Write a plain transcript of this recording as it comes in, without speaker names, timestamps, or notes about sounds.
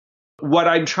what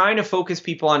I'm trying to focus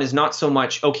people on is not so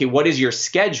much, okay, what is your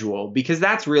schedule? Because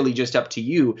that's really just up to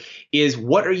you, is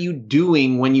what are you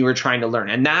doing when you are trying to learn?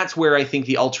 And that's where I think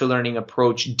the ultra learning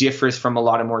approach differs from a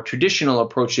lot of more traditional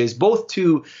approaches, both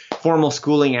to formal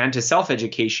schooling and to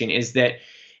self-education, is that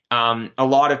a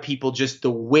lot of people, just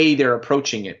the way they're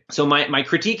approaching it. So my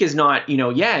critique is not,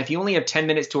 if you only have 10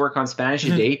 minutes to work on Spanish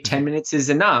a day, 10 minutes is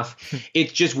enough.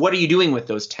 It's just, what are you doing with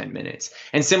those 10 minutes?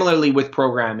 And similarly with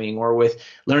programming or with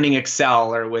learning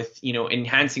Excel or with,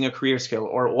 enhancing a career skill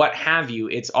or what have you,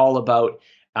 it's all about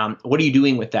what are you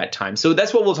doing with that time? So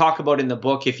that's what we'll talk about in the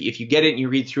book. If you get it and you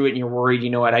read through it and you're worried,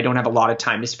 I don't have a lot of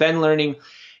time to spend learning,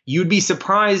 you'd be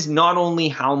surprised not only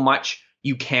how much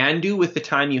you can do with the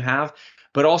time you have,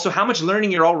 but also how much learning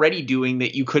you're already doing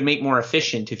that you could make more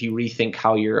efficient if you rethink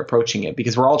how you're approaching it,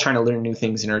 because we're all trying to learn new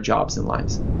things in our jobs and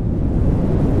lives.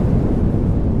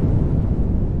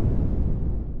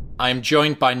 I'm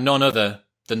joined by none other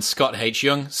than Scott H.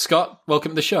 Young. Scott,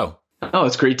 welcome to the show. Oh,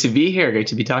 it's great to be here. Great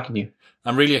to be talking to you.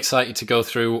 I'm really excited to go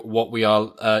through what we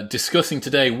are discussing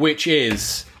today, which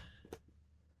is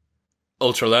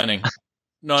ultralearning.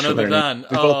 None other than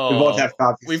we both have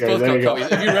copies. We've both got copies.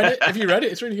 Have you read it? Have you read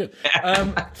it? It's really good.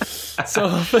 So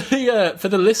for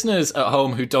the listeners at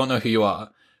home who don't know who you are,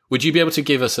 would you be able to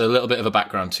give us a little bit of a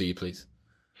background to you, please?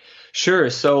 Sure.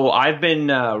 So I've been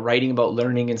writing about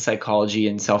learning and psychology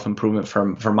and self-improvement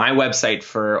for my website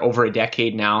for over a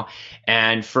decade now.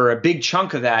 And for a big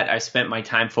chunk of that, I spent my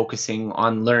time focusing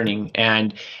on learning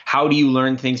and how do you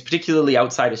learn things, particularly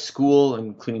outside of school,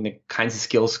 including the kinds of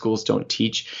skills schools don't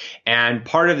teach. And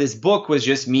part of this book was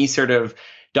just me sort of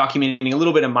documenting a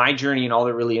little bit of my journey and all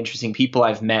the really interesting people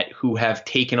I've met who have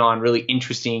taken on really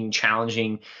interesting,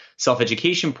 challenging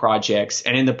self-education projects,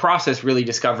 and in the process really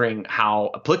discovering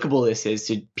how applicable this is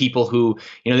to people who,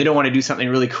 they don't want to do something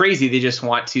really crazy. They just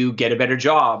want to get a better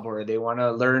job, or they want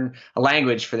to learn a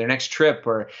language for their next trip,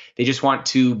 or they just want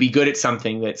to be good at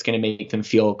something that's going to make them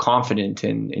feel confident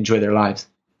and enjoy their lives.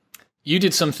 You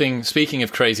did something, speaking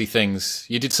of crazy things,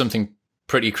 you did something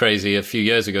pretty crazy a few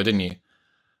years ago, didn't you?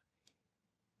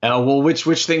 Well, which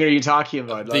thing are you talking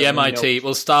about? The MIT.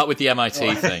 We'll start with the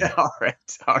MIT thing. All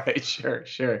right, sure.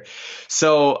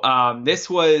 So this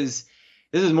was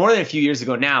more than a few years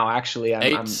ago now. Actually,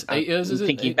 I'm 8 years. Is it?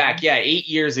 Thinking back, 8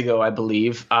 years ago, I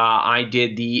believe, I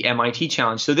did the MIT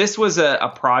challenge. So this was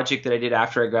a project that I did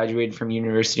after I graduated from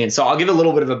university, and so I'll give a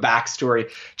little bit of a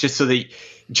backstory just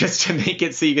to make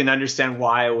it so you can understand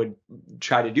why I would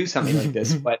try to do something like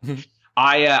this. But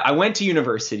I went to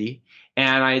university.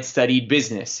 And I had studied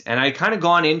business, and I had kind of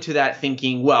gone into that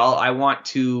thinking, well, I want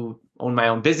to own my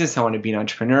own business. I want to be an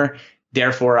entrepreneur.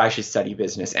 Therefore, I should study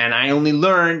business. And I only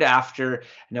learned after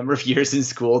a number of years in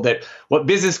school that what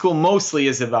business school mostly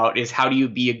is about is how do you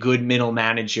be a good middle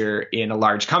manager in a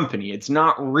large company. It's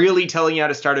not really telling you how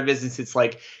to start a business. It's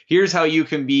like, here's how you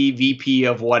can be VP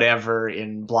of whatever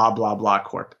in blah, blah, blah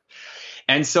corp.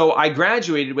 And so I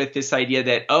graduated with this idea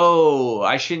that,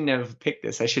 I shouldn't have picked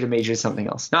this. I should have majored in something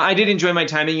else. Now, I did enjoy my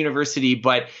time in university,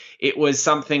 but it was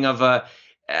something of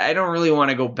I don't really want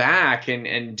to go back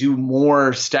and do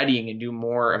more studying and do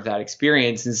more of that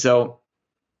experience. And so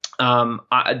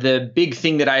the big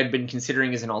thing that I had been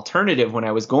considering as an alternative when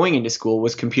I was going into school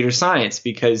was computer science,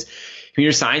 because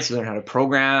computer science, you learn how to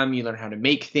program, you learn how to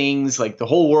make things. Like, the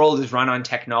whole world is run on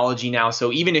technology now.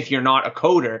 So even if you're not a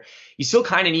coder, you still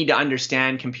kind of need to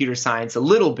understand computer science a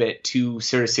little bit to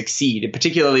sort of succeed, and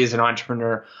particularly as an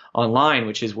entrepreneur online,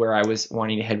 which is where I was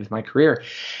wanting to head with my career.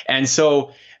 And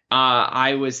so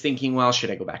I was thinking, well,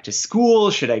 should I go back to school?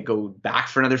 Should I go back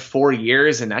for another 4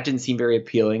 years? And that didn't seem very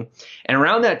appealing. And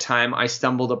around that time, I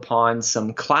stumbled upon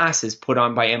some classes put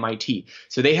on by MIT.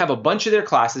 So they have a bunch of their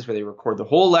classes where they record the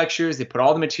whole lectures, they put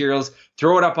all the materials,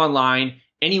 throw it up online.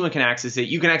 Anyone can access it.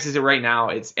 You can access it right now.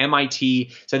 It's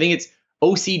MIT. So I think it's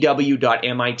ocw.mit.edu.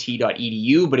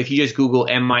 But if you just Google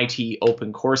MIT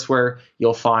Open Courseware,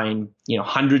 you'll find,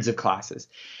 hundreds of classes.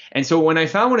 And so when I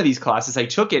found one of these classes, I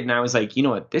took it and I was like, you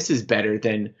know what, this is better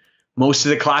than most of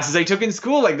the classes I took in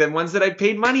school, like the ones that I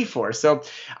paid money for. So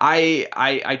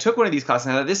I took one of these classes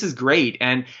and I thought, this is great.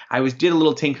 And I did a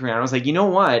little tinkering. I was like, you know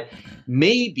what,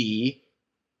 maybe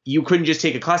you couldn't just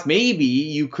take a class. Maybe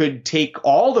you could take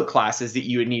all the classes that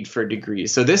you would need for a degree.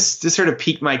 So this sort of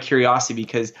piqued my curiosity,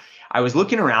 because I was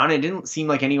looking around. It didn't seem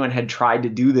like anyone had tried to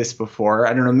do this before.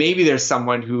 I don't know. Maybe there's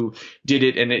someone who did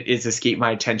it and it's escaped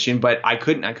my attention, but I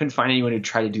couldn't find anyone who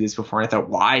tried to do this before. And I thought,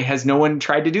 why has no one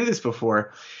tried to do this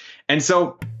before? And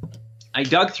so I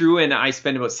dug through and I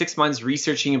spent about 6 months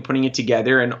researching and putting it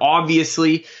together. And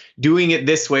obviously, doing it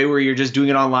this way, where you're just doing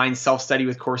it online, self-study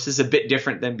with courses, a bit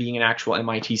different than being an actual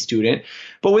MIT student.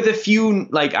 But with a few,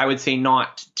 like I would say,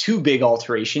 not too big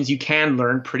alterations, you can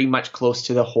learn pretty much close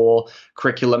to the whole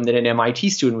curriculum that an MIT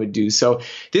student would do. So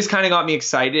this kind of got me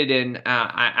excited. And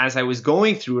as I was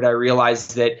going through it, I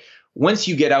realized that once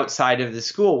you get outside of the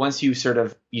school, once you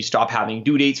stop having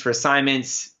due dates for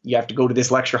assignments, you have to go to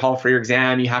this lecture hall for your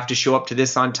exam, you have to show up to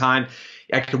this on time.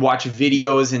 I could watch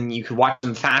videos and you could watch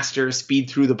them faster, speed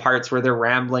through the parts where they're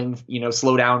rambling,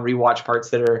 slow down, rewatch parts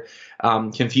that are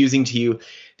confusing to you,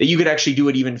 that you could actually do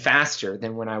it even faster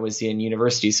than when I was in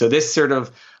university. So this sort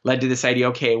of led to this idea,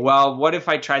 okay, well, what if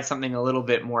I tried something a little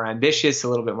bit more ambitious, a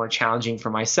little bit more challenging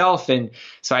for myself? And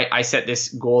so I set this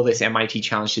goal, this MIT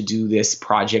challenge, to do this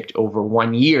project over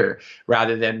 1 year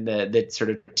rather than the sort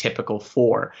of typical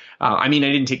 4. I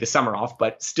didn't take the summer off,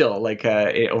 but still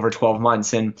over 12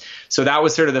 months. And so that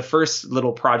was sort of the first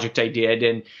little project I did.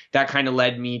 And that kind of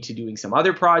led me to doing some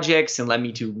other projects and led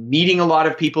me to meeting a lot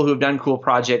of people who have done cool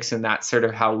projects. And that's sort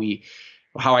of how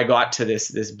I got to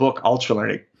this book,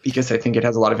 Ultralearning, because I think it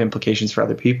has a lot of implications for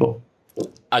other people.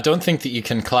 I don't think that you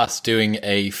can class doing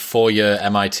a 4-year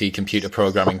MIT computer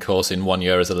programming course in 1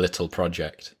 year as a little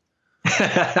project.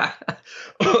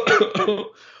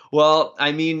 Well,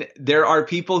 there are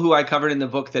people who I covered in the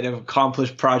book that have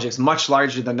accomplished projects much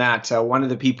larger than that. One of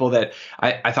the people that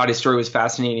I thought his story was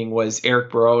fascinating was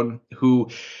Eric Barone, who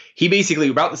he basically,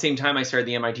 about the same time I started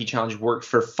the MIT Challenge, worked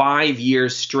for 5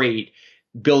 years straight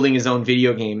building his own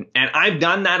video game. And I've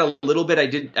done that a little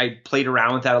bit. I played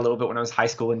around with that a little bit when I was high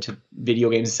school into video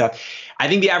games and stuff. I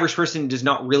think the average person does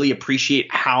not really appreciate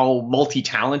how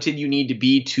multi-talented you need to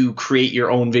be to create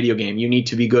your own video game. You need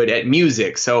to be good at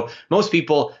music. So most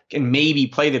people can maybe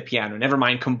play the piano, never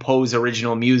mind compose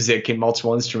original music in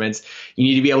multiple instruments. You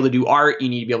need to be able to do art. You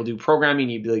need to be able to do programming.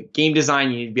 You need to be like game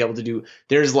design. You need to be able to do,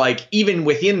 there's even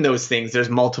within those things, there's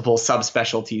multiple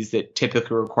subspecialties that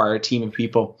typically require a team of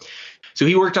people. So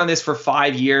he worked on this for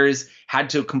 5 years,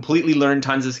 had to completely learn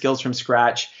tons of skills from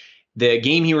scratch. The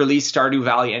game he released, Stardew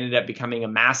Valley, ended up becoming a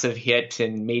massive hit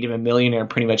and made him a millionaire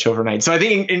pretty much overnight. So I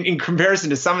think in comparison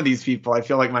to some of these people, I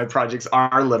feel like my projects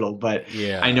are little, but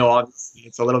yeah. I know obviously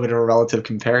it's a little bit of a relative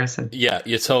comparison. Yeah,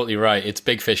 you're totally right. It's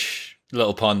big fish,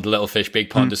 little pond, little fish, big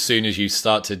pond, as soon as you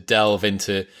start to delve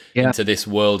into this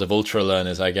world of ultra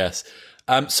learners, I guess.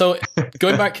 So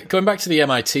going back to the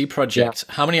MIT project,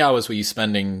 how many hours were you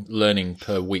spending learning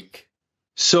per week?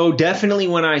 So definitely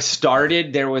when I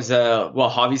started, there was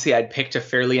obviously I'd picked a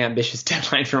fairly ambitious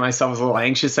deadline for myself. I was a little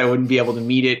anxious I wouldn't be able to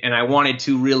meet it. And I wanted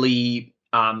to really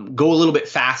go a little bit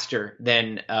faster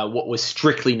than what was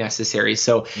strictly necessary.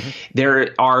 So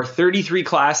there are 33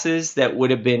 classes that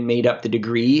would have been made up the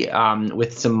degree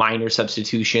with some minor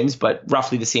substitutions, but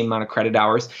roughly the same amount of credit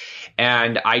hours.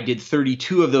 And I did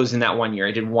 32 of those in that 1 year.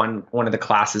 I did one of the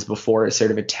classes before as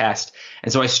sort of a test.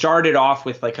 And so I started off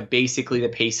with basically the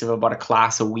pace of about a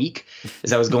class a week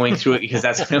as I was going through it, because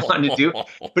that's what I wanted to do.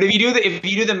 But if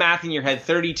you do the math in your head,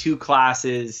 32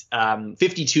 classes,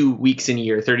 52 weeks in a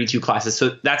year, 32 classes.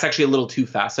 So that's actually a little too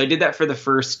fast. So I did that for the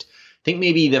first, I think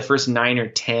maybe the first 9 or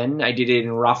 10. I did it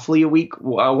in roughly a week.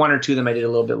 1 or 2 of them I did a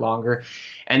little bit longer.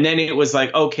 And then it was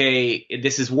like, okay,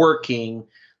 this is working.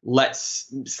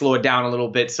 Let's slow it down a little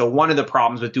bit. So one of the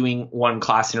problems with doing one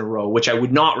class in a row, which I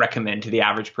would not recommend to the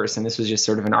average person, this was just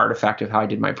sort of an artifact of how I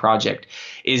did my project,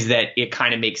 is that it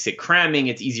kind of makes it cramming.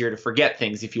 It's easier to forget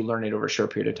things if you learn it over a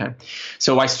short period of time.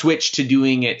 So I switched to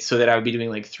doing it so that I would be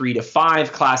doing 3 to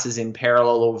 5 classes in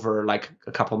parallel over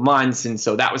a couple months. And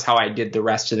so that was how I did the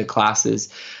rest of the classes,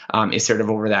 is sort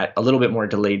of over that a little bit more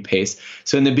delayed pace.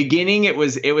 So in the beginning, it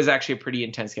was actually a pretty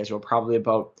intense schedule, probably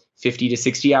about 50 to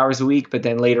 60 hours a week. But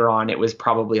then later on, it was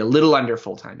probably a little under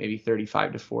full time, maybe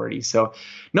 35 to 40. So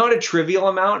not a trivial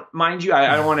amount, mind you.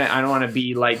 I don't want to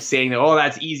be saying that, oh,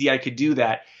 that's easy, I could do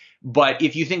that. But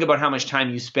if you think about how much time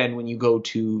you spend when you go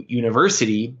to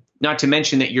university, not to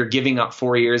mention that you're giving up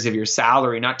 4 years of your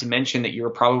salary, not to mention that you're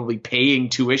probably paying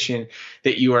tuition,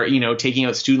 that you are, taking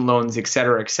out student loans, et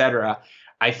cetera,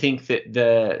 I think that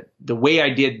the way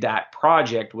I did that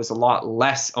project was a lot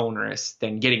less onerous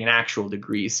than getting an actual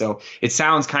degree. So it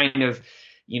sounds kind of,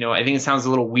 I think it sounds a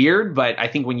little weird, but I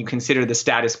think when you consider the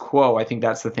status quo, I think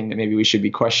that's the thing that maybe we should be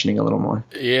questioning a little more.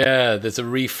 Yeah, there's a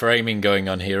reframing going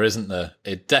on here, isn't there?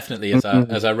 It definitely,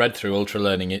 as I read through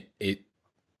Ultralearning,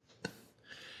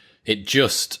 it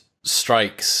just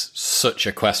strikes such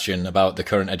a question about the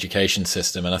current education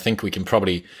system, and I think we can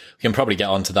probably get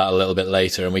onto that a little bit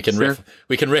later, and we can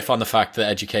riff on the fact that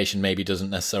education maybe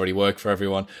doesn't necessarily work for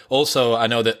everyone. Also, I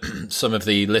know that some of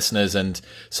the listeners and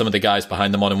some of the guys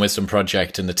behind the Modern Wisdom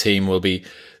Project and the team will be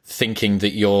thinking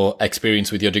that your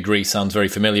experience with your degree sounds very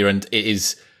familiar, and it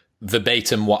is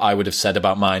verbatim what I would have said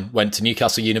about mine. Went to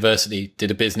Newcastle University,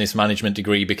 did a business management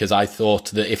degree because I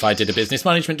thought that if I did a business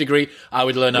management degree, I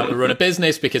would learn how to run a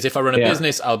business, because if I run a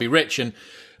business, I'll be rich and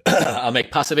I'll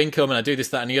make passive income, and I do this,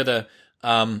 that, and the other.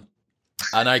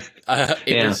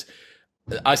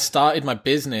 I started my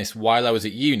business while I was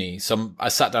at uni. So I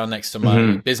sat down next to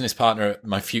my business partner,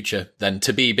 my future then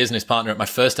to be business partner, at my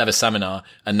first ever seminar.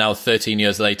 And now 13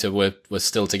 years later, we're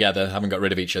still together. Haven't got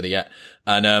rid of each other yet.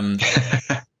 And,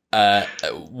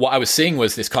 what I was seeing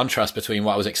was this contrast between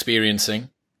what I was experiencing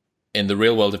in the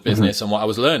real world of business and what I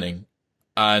was learning.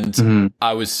 And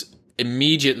I was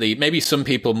immediately, maybe some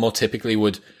people more typically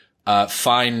would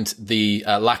find the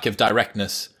lack of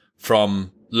directness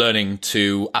from learning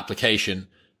to application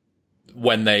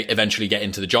when they eventually get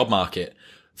into the job market.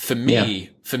 For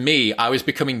me, I was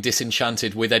becoming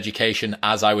disenchanted with education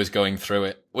as I was going through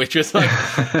it, which was like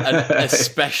an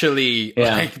especially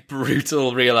like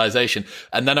brutal realization.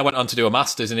 And then I went on to do a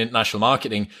master's in international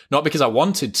marketing, not because I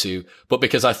wanted to, but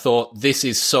because I thought this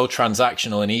is so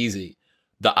transactional and easy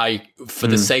that for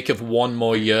the sake of one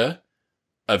more year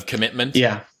of commitment,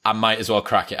 I might as well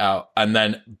crack it out. And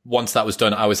then once that was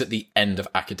done, I was at the end of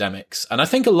academics. And I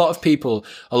think a lot of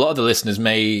the listeners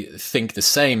may think the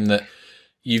same, that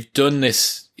you've done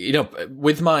this,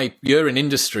 with my year in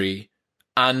industry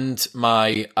and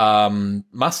my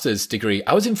master's degree,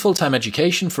 I was in full-time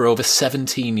education for over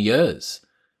 17 years.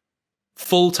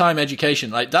 Full-time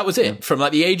education. Like, that was it. From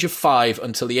like the age of 5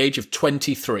 until the age of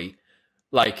 23.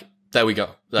 Like, there we go.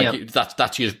 Like,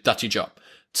 that's your job.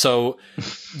 So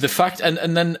the fact, and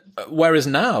then, whereas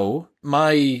now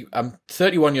I'm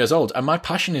 31 years old and my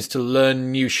passion is to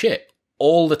learn new shit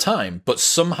all the time, but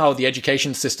somehow the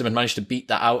education system had managed to beat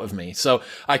that out of me. So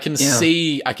I can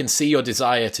see your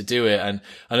desire to do it and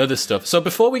other stuff. So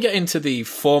before we get into the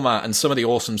format and some of the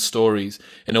awesome stories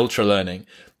in Ultralearning,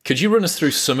 could you run us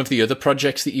through some of the other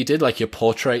projects that you did, like your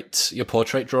portrait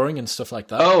drawing and stuff like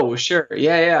that? Oh, sure.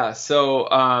 Yeah.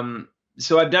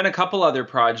 So I've done a couple other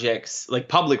projects, like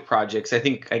public projects. I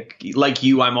think like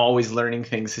you, I'm always learning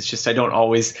things. It's just I don't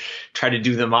always try to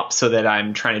do them up so that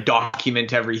I'm trying to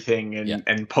document everything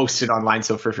and post it online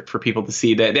so for people to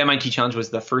see. The MIT Challenge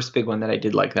was the first big one that I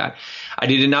did like that. I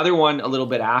did another one a little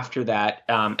bit after that,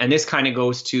 and this kind of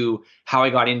goes to how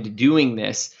I got into doing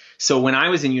this. So when I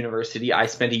was in university, I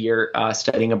spent a year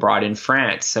studying abroad in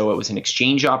France. So it was an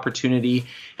exchange opportunity.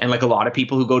 And like a lot of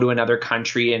people who go to another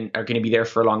country and are going to be there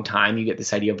for a long time, you get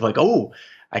this idea of like, oh,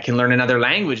 I can learn another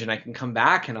language and I can come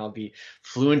back and I'll be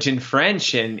fluent in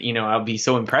French and, I'll be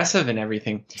so impressive and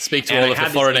everything. Speak to all of the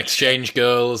foreign exchange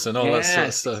girls and all that sort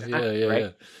of stuff. Exactly,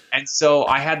 right? And so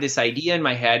I had this idea in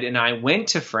my head and I went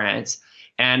to France.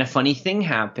 And a funny thing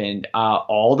happened.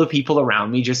 All the people around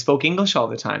me just spoke English all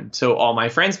the time. So all my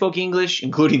friends spoke English,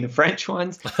 including the French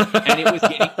ones. And it was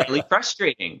getting really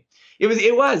frustrating. It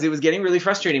was getting really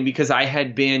frustrating because I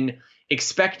had been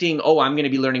expecting, I'm going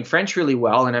to be learning French really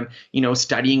well. And I'm,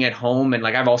 studying at home. And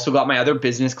like, I've also got my other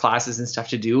business classes and stuff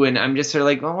to do. And I'm just sort of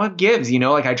like, well, what gives,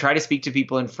 like I try to speak to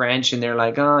people in French and they're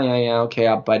like, oh yeah,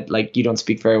 okay. But like, you don't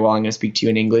speak very well. I'm going to speak to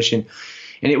you in English. And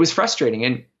it was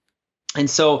frustrating. And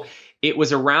so it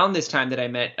was around this time that I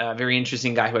met a very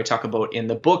interesting guy who I talk about in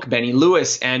the book, Benny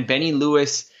Lewis. And Benny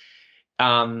Lewis,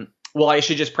 I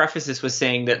should just preface this with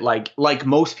saying that like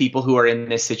most people who are in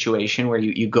this situation where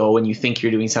you go and you think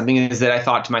you're doing something, is that I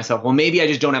thought to myself, well, maybe I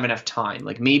just don't have enough time.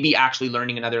 Like maybe actually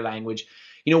learning another language,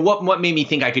 what made me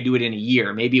think I could do it in a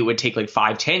year? Maybe it would take like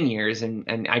 5-10 years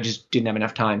and I just didn't have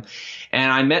enough time.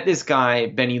 And I met this guy,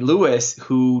 Benny Lewis,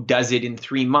 who does it in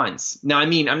 3 months. Now, I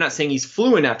mean, I'm not saying he's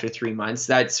fluent after 3 months.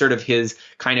 That's sort of his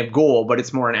kind of goal, but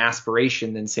it's more an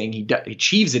aspiration than saying he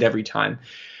achieves it every time.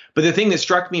 But the thing that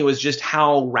struck me was just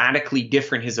how radically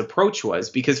different his approach was.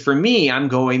 Because for me, I'm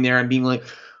going there and being like,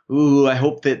 ooh, I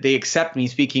hope that they accept me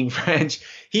speaking French.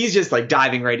 He's just like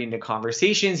diving right into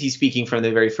conversations. He's speaking from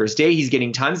the very first day. He's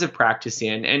getting tons of practice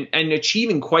in and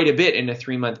achieving quite a bit in a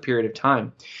 3-month period of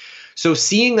time. So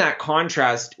seeing that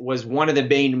contrast was one of the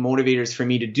main motivators for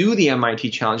me to do the MIT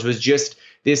Challenge. Was just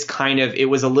this kind of, it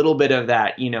was a little bit of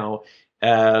that,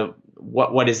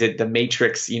 what is it? The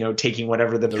Matrix, taking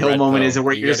whatever the pill moment is,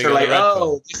 where you're just sort of like,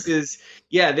 oh,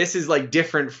 this is like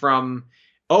different from,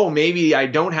 oh, maybe I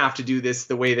don't have to do this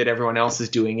the way that everyone else is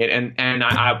doing it. And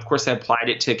I of course, I applied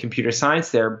it to computer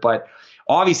science there. But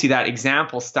obviously that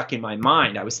example stuck in my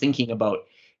mind. I was thinking about,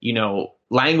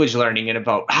 language learning and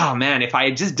about, oh man, if I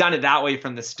had just done it that way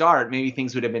from the start, maybe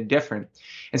things would have been different.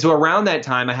 And so around that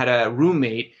time, I had a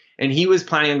roommate, and he was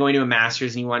planning on going to a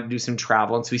master's and he wanted to do some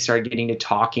travel. And so we started getting to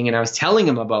talking, and I was telling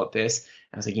him about this.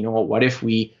 I was like, you know what if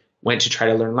we went to try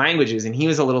to learn languages? And he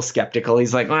was a little skeptical.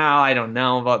 He's like, well, I don't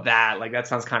know about that. Like, that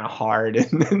sounds kind of hard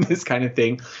and this kind of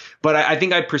thing. But I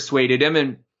think I persuaded him,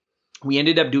 and we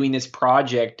ended up doing this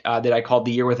project that I called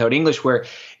the Year Without English, where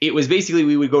it was basically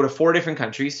we would go to 4 different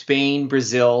countries: Spain,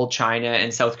 Brazil, China,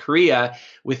 and South Korea,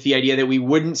 with the idea that we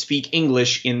wouldn't speak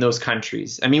English in those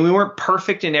countries. I mean, we weren't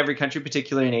perfect in every country,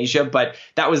 particularly in Asia, but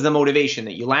that was the motivation,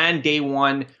 that you land day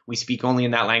one, we speak only in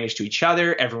that language to each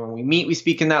other. Everyone we meet, we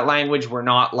speak in that language. We're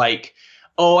not like,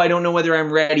 oh, I don't know whether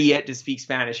I'm ready yet to speak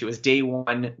Spanish. It was day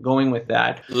one going with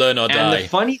that. Learn or die. And the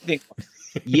funny thing,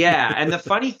 and the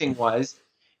funny thing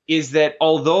is that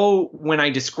although when I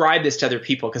describe this to other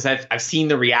people, because I've seen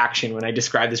the reaction when I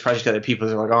describe this project to other people,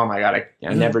 they're like, oh my God,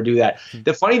 I never do that.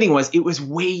 The funny thing was, it was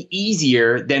way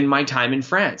easier than my time in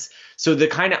France. So the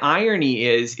kind of irony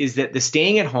is that the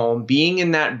staying at home, being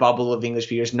in that bubble of English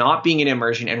speakers, not being in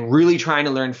immersion and really trying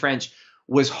to learn French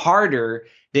was harder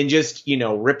than just,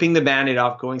 ripping the Band-Aid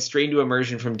off, going straight into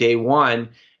immersion from day one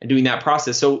and doing that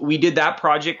process. So we did that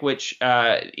project, which,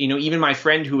 even my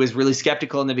friend who was really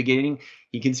skeptical in the beginning,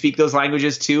 he can speak those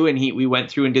languages too. And we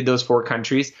went through and did those 4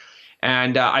 countries.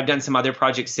 And I've done some other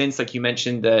projects since, like you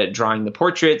mentioned, the drawing the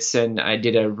portraits. And I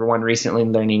did one recently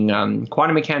learning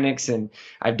quantum mechanics. And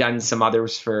I've done some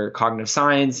others for cognitive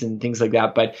science and things like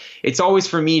that. But it's always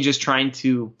for me just trying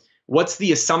to, what's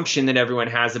the assumption that everyone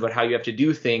has about how you have to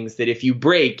do things, that if you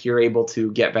break, you're able to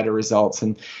get better results.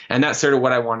 And that's sort of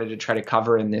what I wanted to try to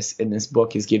cover in this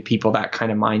book, is give people that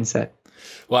kind of mindset.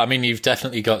 Well, I mean, you've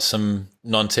definitely got some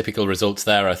non-typical results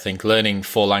there, I think, learning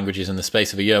 4 languages in the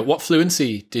space of a year. What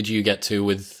fluency did you get to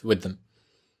with them?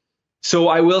 So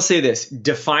I will say this,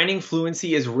 defining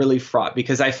fluency is really fraught,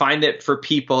 because I find that for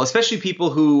people, especially people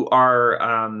who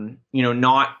are,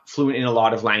 not fluent in a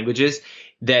lot of languages,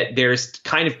 that there's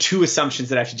kind of 2 assumptions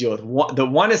that I have to deal with. The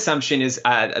one assumption is,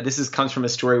 comes from a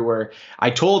story where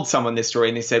I told someone this story,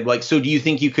 and they said, like, so do you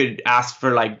think you could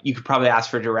probably ask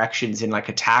for directions in like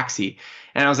a taxi?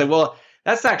 And I was like, well,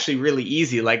 that's actually really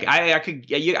easy. Like I could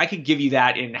give you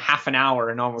that in half an hour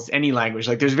in almost any language.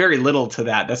 Like there's very little to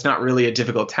that. That's not really a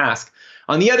difficult task.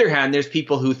 On the other hand, there's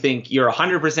people who think you're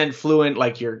 100% fluent,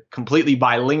 like you're completely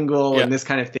bilingual and this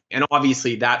kind of thing. And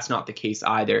obviously that's not the case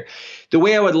either. The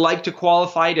way I would like to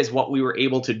qualify it is what we were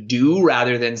able to do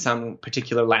rather than some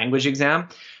particular language exam.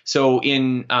 So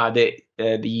in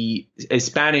the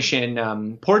Spanish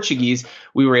and Portuguese,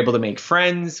 we were able to make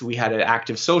friends. We had an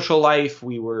active social life.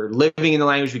 We were living in the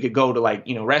language. We could go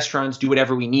to restaurants, do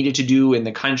whatever we needed to do in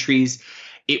the countries.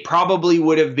 It probably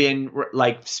would have been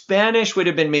like Spanish would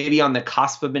have been maybe on the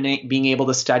cusp of being able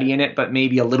to study in it, but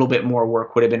maybe a little bit more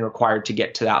work would have been required to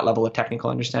get to that level of technical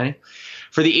understanding.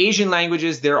 For the Asian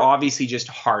languages, they're obviously just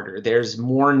harder. There's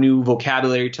more new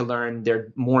vocabulary to learn.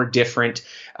 They're more different.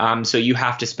 So you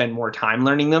have to spend more time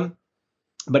learning them.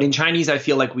 But in Chinese, I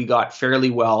feel like we got fairly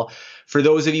well. For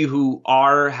those of you who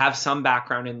have some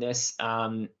background in this,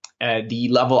 the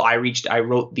level I reached, I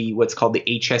wrote what's called the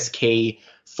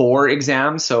HSK4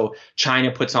 exam. So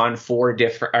China puts on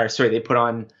they put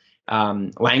on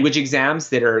language exams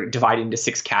that are divided into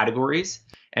 6 categories.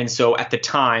 And so at the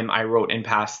time, I wrote and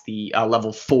passed the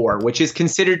level 4, which is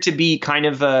considered to be kind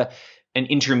of an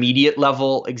intermediate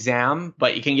level exam,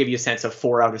 but it can give you a sense of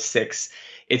 4 out of 6.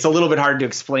 It's a little bit hard to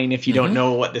explain if you don't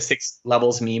know what the 6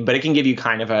 levels mean, but it can give you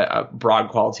kind of a broad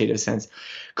qualitative sense.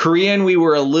 Korean, we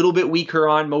were a little bit weaker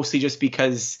on, mostly just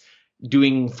because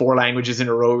doing 4 languages in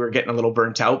a row, we were getting a little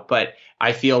burnt out. But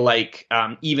I feel like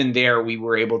even there, we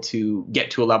were able to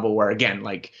get to a level where, again,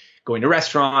 like going to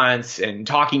restaurants and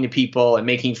talking to people and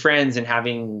making friends and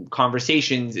having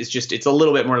conversations it's a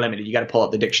little bit more limited. You got to pull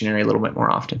out the dictionary a little bit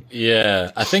more often. Yeah.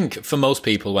 I think for most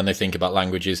people, when they think about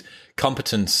languages,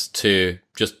 competence to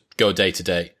just go day to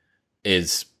day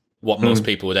is what most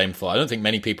people would aim for. I don't think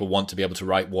many people want to be able to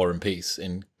write War and Peace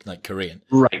in like Korean.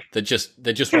 Right. They just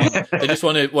want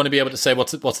to be able to say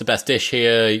what's the best dish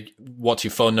here, what's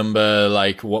your phone number,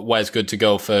 like where's good to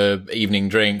go for evening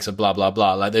drinks, and blah blah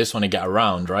blah. Like they just want to get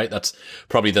around, right? That's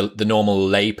probably the normal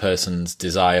layperson's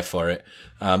desire for it.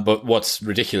 But what's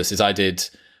ridiculous is I did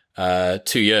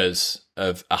 2 years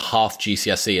of a half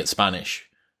GCSE at Spanish.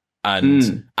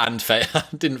 And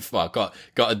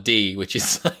got a D, which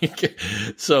is like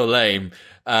so lame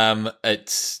at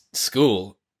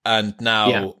school. And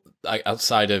now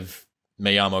outside of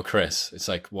me llamo Chris, it's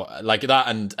like what like that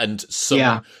and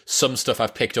some stuff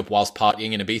I've picked up whilst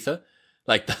partying in Ibiza.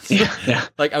 Like that's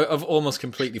like I've almost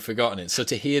completely forgotten it. So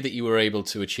to hear that you were able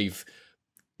to achieve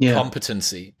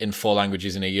competency in 4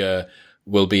 languages in a year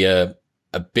will be a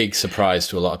big surprise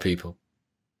to a lot of people.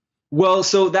 Well,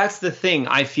 so that's the thing.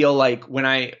 I feel like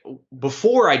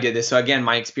before I did this, so again,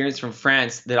 my experience from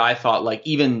France, that I thought like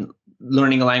even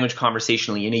learning a language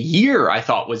conversationally in a year, I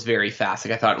thought was very fast.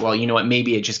 Like I thought, well, you know what,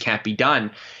 maybe it just can't be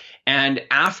done. And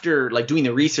after like doing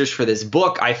the research for this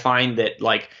book, I find that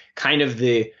like kind of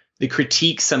the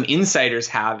critique some insiders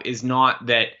have is not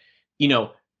that, you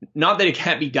know, not that it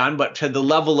can't be done, but to the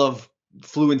level of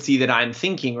fluency that I'm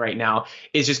thinking right now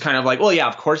is just kind of like, well, yeah,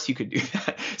 of course you could do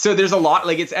that. So there's a lot,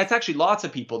 like it's actually lots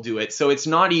of people do it. So it's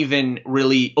not even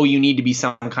really, oh, you need to be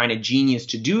some kind of genius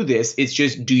to do this. It's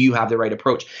just, do you have the right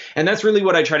approach? And that's really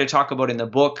what I try to talk about in the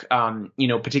book. You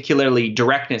know, particularly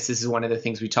directness. This is one of the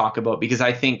things we talk about, because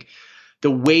I think the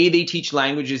way they teach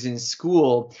languages in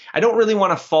school, I don't really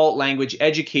want to fault language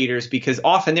educators, because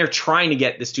often they're trying to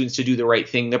get the students to do the right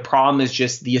thing. The problem is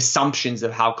just the assumptions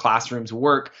of how classrooms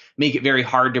work make it very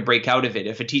hard to break out of it.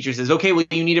 If a teacher says, okay, well,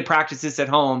 you need to practice this at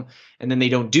home, and then they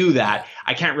don't do that,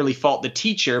 I can't really fault the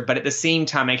teacher. But at the same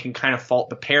time, I can kind of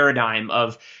fault the paradigm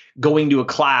of going to a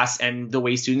class, and the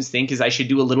way students think is I should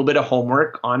do a little bit of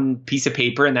homework on a piece of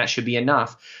paper and that should be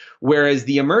enough. Whereas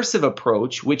the immersive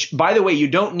approach, which, by the way, you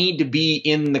don't need to be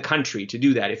in the country to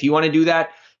do that. If you want to do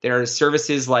that, there are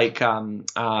services like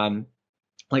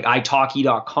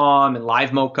italki.com and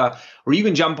LiveMocha, where you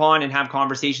can jump on and have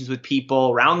conversations with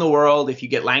people around the world. If you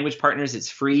get language partners,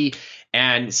 it's free.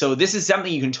 And so this is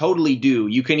something you can totally do.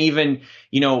 You can even,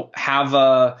 you know,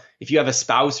 if you have a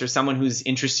spouse or someone who's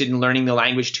interested in learning the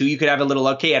language too, you could have a little,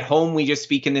 okay, at home, we just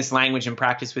speak in this language and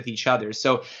practice with each other.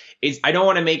 So I don't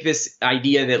want to make this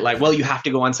idea that like, well, you have to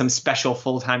go on some special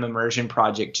full-time immersion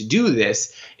project to do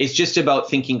this. It's just about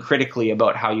thinking critically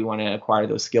about how you want to acquire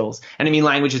those skills. And I mean,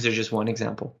 languages are just one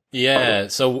example. Yeah.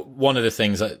 So one of the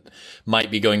things that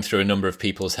might be going through a number of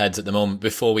people's heads at the moment,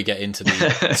 before we get into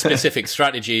the specific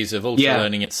strategies of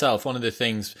Ultralearning itself, one of the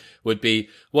things would be,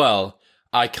 well,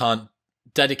 I can't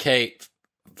dedicate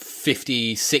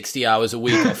 50, 60 hours a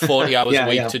week or 40 hours a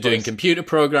week to doing computer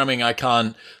programming. I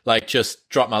can't like just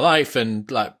drop my life and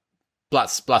like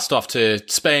blast off to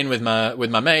Spain with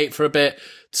my mate for a bit.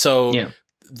 So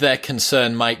their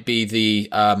concern might be the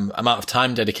amount of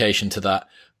time dedication to that.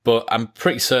 But I'm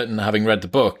pretty certain, having read the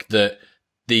book, that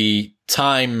the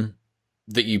time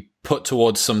that you put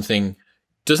towards something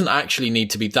doesn't actually need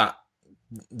to be that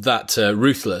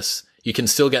ruthless. You can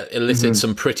still elicit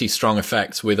some pretty strong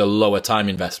effects with a lower time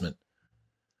investment.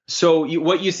 So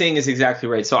what you're saying is exactly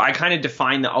right. So I kind of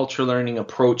define the Ultralearning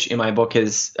approach in my book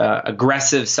as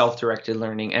aggressive self-directed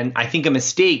learning. And I think a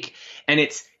mistake, and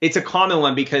it's a common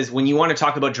one, because when you want to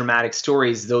talk about dramatic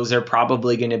stories, those are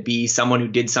probably going to be someone who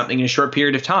did something in a short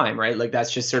period of time, right? Like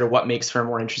that's just sort of what makes for a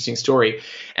more interesting story.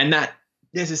 And that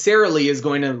necessarily is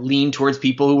going to lean towards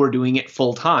people who are doing it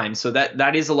full time. So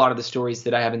that is a lot of the stories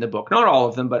that I have in the book. Not all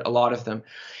of them, but a lot of them.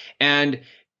 And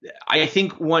I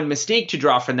think one mistake to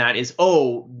draw from that is,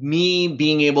 oh, me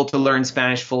being able to learn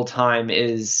Spanish full time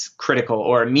is critical,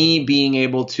 or me being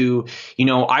able to, you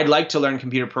know, I'd like to learn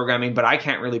computer programming, but I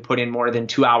can't really put in more than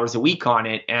 2 hours a week on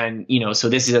it. And, you know, so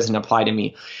this doesn't apply to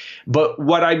me. But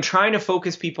what I'm trying to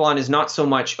focus people on is not so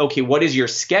much, okay, what is your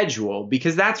schedule?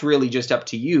 Because that's really just up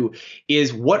to you,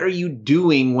 is what are you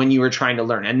doing when you are trying to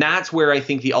learn? And that's where I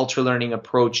think the Ultralearning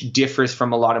approach differs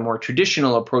from a lot of more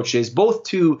traditional approaches, both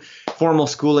to formal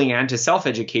schooling and to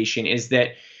self-education, is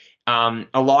that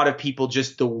a lot of people,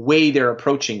 just the way they're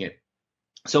approaching it.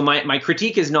 So my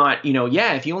critique is not, you know,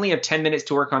 if you only have 10 minutes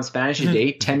to work on Spanish a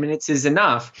day, 10 minutes is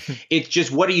enough. It's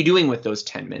just, what are you doing with those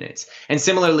 10 minutes? And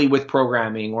similarly with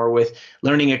programming, or with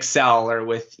learning Excel, or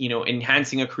with, you know,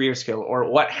 enhancing a career skill, or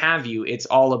what have you. It's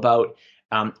all about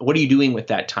what are you doing with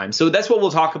that time? So that's what we'll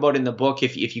talk about in the book.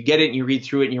 If you get it and you read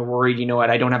through it and you're worried, you know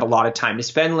what, I don't have a lot of time to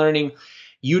spend learning,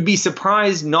 you'd be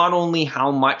surprised not only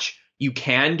how much you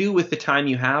can do with the time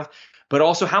you have, but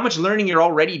also how much learning you're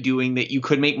already doing that you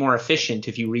could make more efficient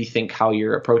if you rethink how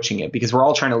you're approaching it, because we're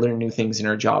all trying to learn new things in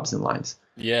our jobs and lives.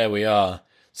 Yeah, we are.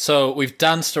 So we've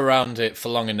danced around it for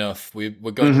long enough. We're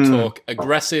going to talk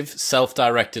aggressive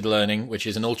self-directed learning, which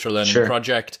is an Ultralearning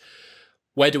project.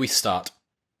 Where do we start?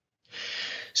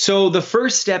 So the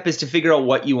first step is to figure out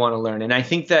what you want to learn. And I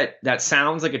think that that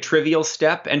sounds like a trivial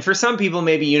step. And for some people,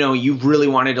 maybe, you've really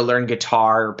wanted to learn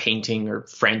guitar or painting or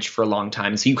French for a long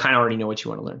time. So you kind of already know what you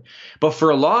want to learn. But for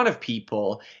a lot of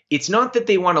people, it's not that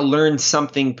they want to learn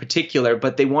something particular,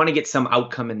 but they want to get some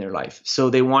outcome in their life. So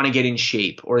they want to get in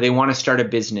shape, or they want to start a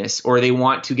business, or they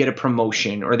want to get a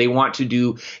promotion, or they want to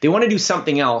do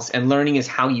something else. And learning is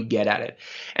how you get at it.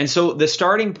 And so the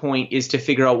starting point is to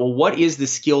figure out, well, what is the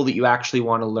skill that you actually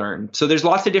want to learn? So there's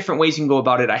lots of different ways you can go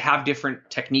about it. I have different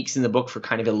techniques in the book for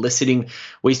kind of eliciting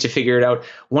ways to figure it out.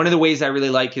 One of the ways I really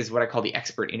like is what I call the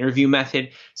expert interview method.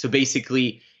 So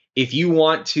basically, if you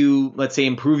want to, let's say,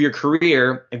 improve your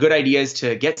career, a good idea is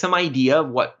to get some idea of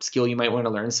what skill you might want to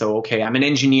learn. So, okay, I'm an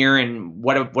engineer, and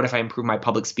what if I improve my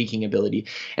public speaking ability?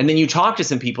 And then you talk to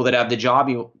some people that have the job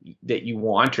that you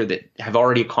want, or that have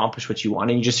already accomplished what you want,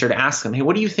 and you just sort of ask them, hey,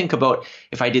 what do you think about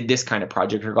if I did this kind of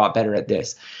project or got better at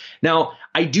this? Now,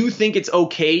 I do think it's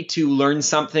okay to learn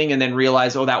something and then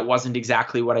realize, oh, that wasn't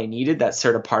exactly what I needed. That's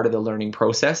sort of part of the learning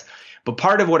process. But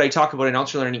part of what I talk about in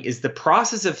Ultralearning is the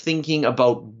process of thinking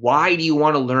about why do you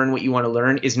want to learn what you want to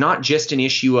learn is not just an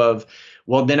issue of,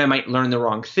 well, then I might learn the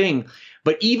wrong thing.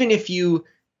 But even if you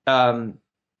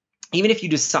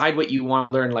decide what you want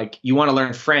to learn, like you want to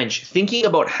learn French, thinking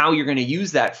about how you're going to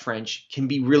use that French can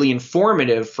be really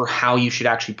informative for how you should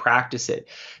actually practice it.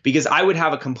 Because I would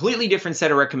have a completely different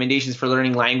set of recommendations for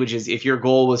learning languages if your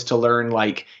goal was to learn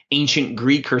like ancient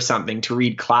Greek or something, to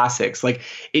read classics. Like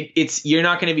you're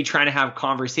not going to be trying to have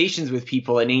conversations with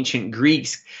people in ancient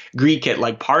Greek at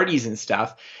like parties and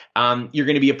stuff. You're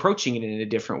going to be approaching it in a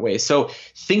different way. So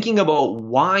thinking about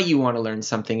why you want to learn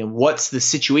something and what's the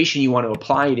situation you want to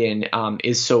apply it in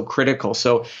is so critical.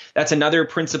 So that's another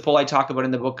principle I talk about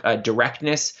in the book,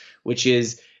 directness, which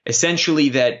is essentially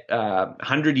that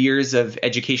 100 years of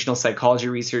educational psychology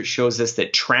research shows us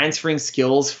that transferring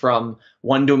skills from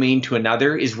one domain to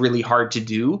another is really hard to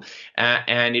do.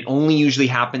 And it only usually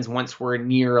happens once we're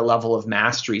near a level of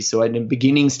mastery. So at a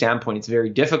beginning standpoint, it's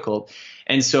very difficult.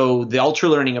 And so the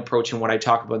ultralearning approach and what I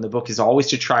talk about in the book is always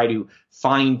to try to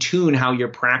fine tune how you're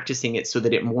practicing it so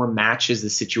that it more matches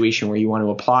the situation where you want to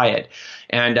apply it.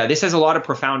 And this has a lot of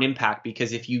profound impact,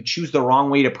 because if you choose the wrong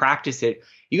way to practice it,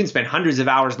 you can spend hundreds of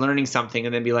hours learning something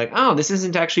and then be like, oh, this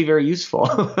isn't actually very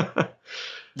useful.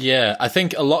 Yeah, I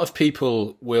think a lot of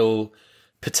people will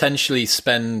potentially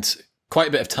spend quite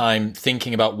a bit of time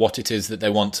thinking about what it is that they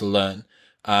want to learn.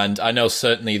 And I know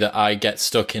certainly that I get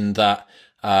stuck in that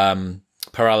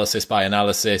paralysis by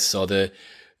analysis, or the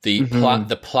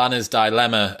planner's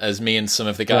dilemma, as me and some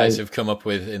of the guys have come up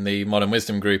with in the Modern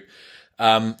Wisdom group,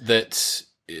 that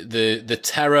the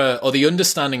terror or the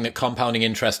understanding that compounding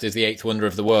interest is the eighth wonder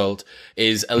of the world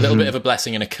is a little bit of a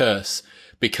blessing and a curse,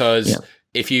 because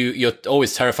if you're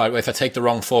always terrified, well, if I take the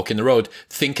wrong fork in the road,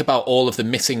 think about all of the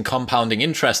missing compounding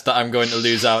interest that I'm going to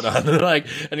lose out on. And you're like,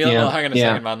 oh, hang on a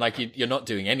second, man, like you're not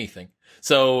doing anything.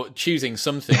 So choosing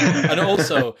something. And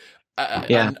also,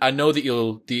 and I know that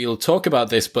you'll talk about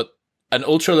this, but an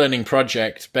ultralearning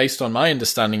project, based on my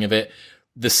understanding of it,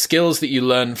 the skills that you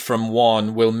learn from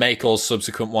one will make all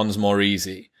subsequent ones more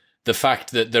easy. The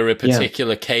fact that there are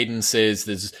particular cadences,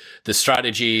 there's the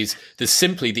strategies, there's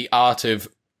simply the art of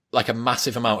like a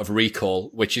massive amount of recall,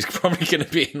 which is probably going to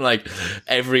be in like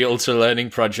every ultralearning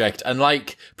project. And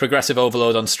like progressive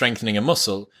overload on strengthening a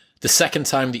muscle, the second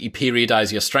time that you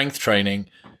periodize your strength training,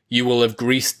 you will have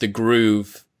greased the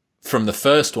groove from the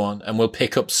first one and will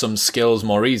pick up some skills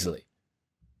more easily.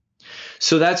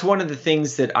 So that's one of the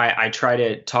things that I try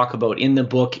to talk about in the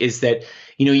book, is that,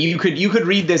 you could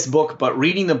read this book, but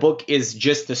reading the book is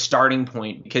just the starting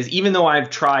point. Because even though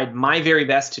I've tried my very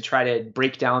best to try to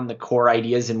break down the core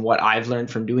ideas and what I've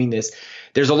learned from doing this,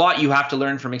 there's a lot you have to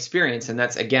learn from experience. And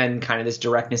that's, again, kind of this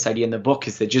directness idea in the book,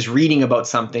 is that just reading about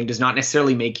something does not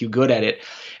necessarily make you good at it.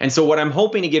 And so what I'm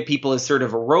hoping to give people is sort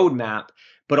of a roadmap.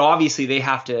 But obviously they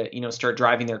have to, start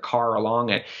driving their car along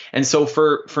it. And so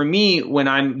for me, when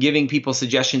I'm giving people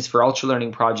suggestions for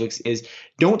ultralearning projects, is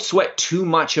don't sweat too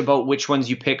much about which ones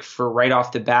you pick for right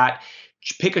off the bat.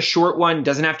 Pick a short one,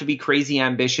 doesn't have to be crazy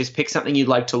ambitious. Pick something you'd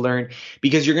like to learn,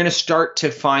 because you're going to start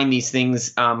to find these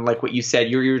things, like what you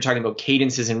said, you were talking about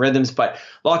cadences and rhythms, but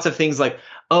lots of things like,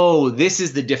 oh, this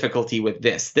is the difficulty with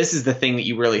this. This is the thing that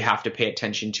you really have to pay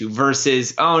attention to,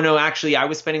 versus, oh, no, actually, I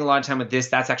was spending a lot of time with this.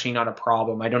 That's actually not a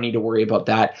problem. I don't need to worry about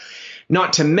that.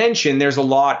 Not to mention, there's a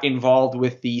lot involved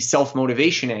with the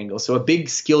self-motivation angle. So a big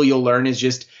skill you'll learn is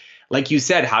just, like you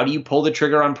said, how do you pull the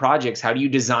trigger on projects? How do you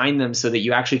design them so that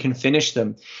you actually can finish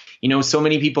them? So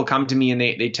many people come to me and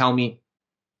they tell me,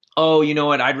 oh, you know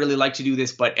what, I'd really like to do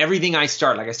this, but everything I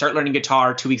start learning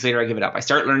guitar, 2 weeks later, I give it up. I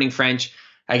start learning French,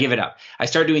 I give it up. I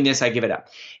start doing this, I give it up.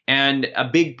 And a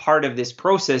big part of this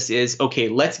process is, okay,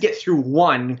 let's get through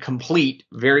one complete,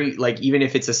 very, like, even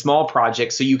if it's a small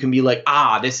project, so you can be like,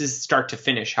 this is start to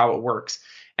finish how it works.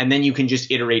 And then you can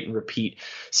just iterate and repeat.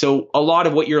 So a lot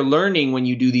of what you're learning when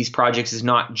you do these projects is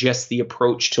not just the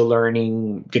approach to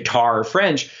learning guitar or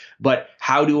French, but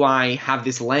how do I have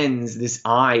this lens, this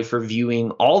eye for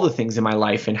viewing all the things in my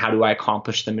life, and how do I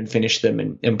accomplish them and finish them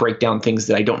and break down things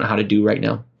that I don't know how to do right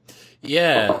now.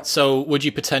 Yeah. So would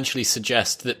you potentially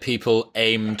suggest that people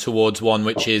aim towards one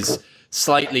which is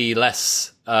slightly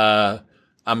less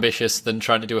ambitious than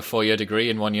trying to do a 4-year degree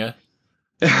in 1 year?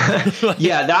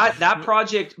 Yeah, that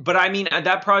project, but I mean,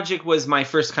 that project was my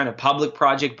first kind of public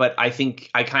project, but I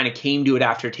think I kind of came to it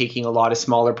after taking a lot of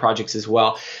smaller projects as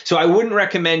well. So I wouldn't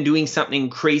recommend doing something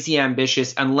crazy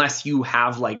ambitious unless you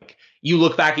have, like, you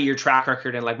look back at your track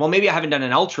record and like, well, maybe I haven't done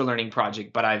an ultra learning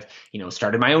project, but I've,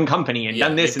 started my own company and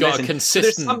done this and this.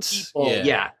 Consistent. So there's some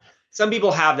people, some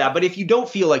people have that, but if you don't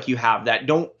feel like you have that,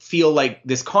 don't feel like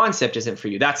this concept isn't for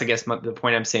you. That's, I guess, the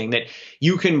point I'm saying, that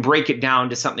you can break it down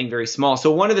to something very small.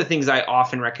 So one of the things I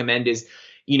often recommend is,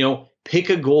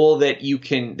 pick a goal that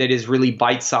is really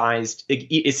bite-sized.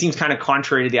 It seems kind of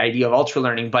contrary to the idea of ultra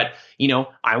learning, but,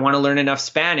 I want to learn enough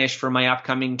Spanish for my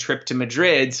upcoming trip to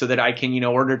Madrid so that I can,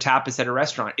 order tapas at a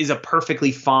restaurant, is a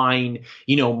perfectly fine,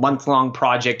 month-long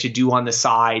project to do on the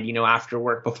side, after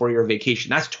work before your vacation.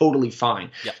 That's totally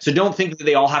fine. Yeah. So don't think that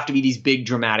they all have to be these big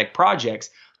dramatic projects.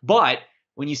 But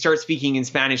when you start speaking in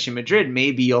Spanish in Madrid,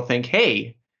 maybe you'll think,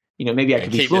 hey, maybe I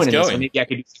could be fluent in this, or maybe I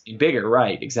could do something bigger.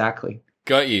 Right. Exactly.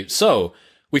 Got you. So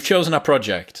we've chosen our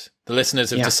project. The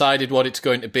listeners have decided what it's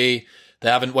going to be. They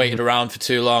haven't waited around for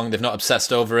too long. They've not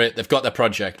obsessed over it. They've got their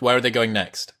project. Where are they going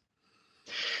next?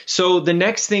 So the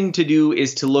next thing to do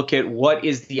is to look at what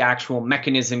is the actual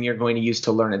mechanism you're going to use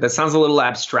to learn it. That sounds a little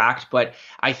abstract, but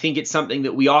I think it's something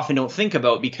that we often don't think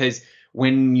about, because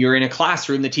when you're in a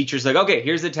classroom, the teacher's like, okay,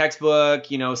 here's the textbook,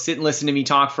 sit and listen to me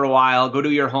talk for a while, go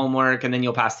do your homework, and then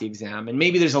you'll pass the exam. And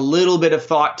maybe there's a little bit of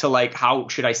thought to, like, how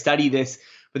should I study this?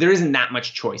 But there isn't that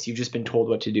much choice. You've just been told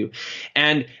what to do.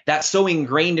 And that's so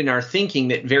ingrained in our thinking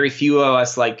that very few of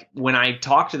us, like, when I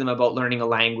talk to them about learning a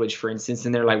language, for instance,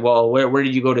 and they're like, well, where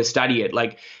did you go to study it?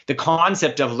 Like, the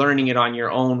concept of learning it on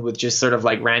your own with just sort of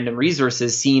like random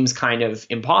resources seems kind of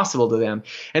impossible to them.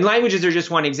 And languages are just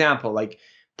one example. Like,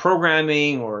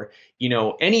 programming or,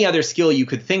 any other skill you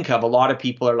could think of, a lot of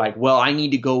people are like, well, I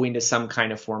need to go into some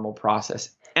kind of formal process.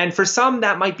 And for some,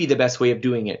 that might be the best way of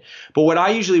doing it. But what I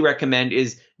usually recommend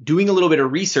is doing a little bit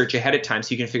of research ahead of time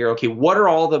so you can figure, okay, what are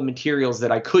all the materials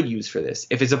that I could use for this?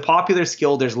 If it's a popular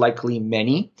skill, there's likely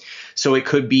many. So it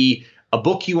could be a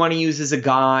book you want to use as a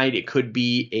guide. It could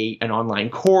be an online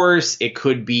course. It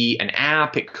could be an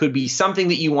app. It could be something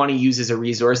that you want to use as a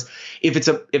resource.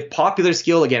 If popular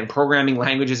skill, again, programming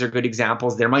languages are good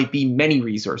examples. There might be many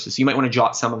resources. So you might want to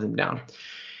jot some of them down.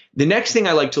 The next thing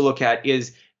I like to look at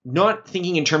is not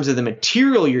thinking in terms of the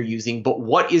material you're using, but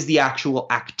what is the actual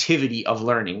activity of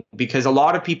learning? Because a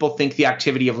lot of people think the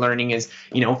activity of learning is,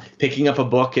 picking up a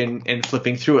book and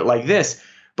flipping through it like this.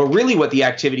 But really what the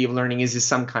activity of learning is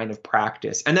some kind of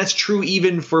practice. And that's true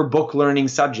even for book learning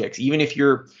subjects. Even if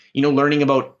you're, learning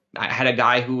about, I had a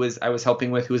guy I was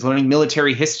helping with who was learning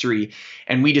military history,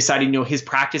 and we decided, his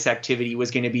practice activity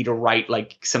was going to be to write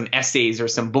like some essays or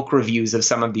some book reviews of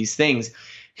some of these things,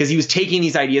 because he was taking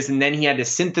these ideas and then he had to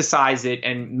synthesize it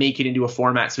and make it into a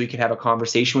format so he could have a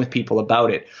conversation with people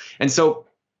about it. And so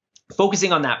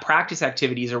focusing on that practice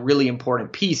activity is a really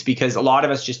important piece, because a lot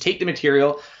of us just take the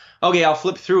material, okay, I'll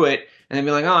flip through it, and then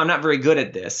be like, oh, I'm not very good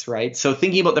at this, right? So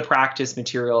thinking about the practice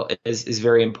material is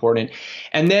very important.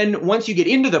 And then once you get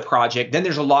into the project, then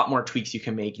there's a lot more tweaks you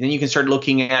can make. And then you can start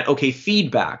looking at, okay,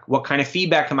 feedback. What kind of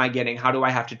feedback am I getting? How do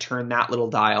I have to turn that little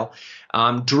dial?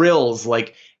 Drills,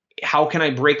 like, how can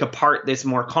I break apart this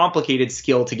more complicated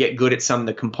skill to get good at some of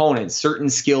the components? Certain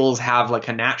skills have like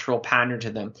a natural pattern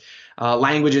to them.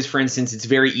 Languages, for instance, it's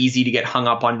very easy to get hung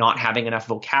up on not having enough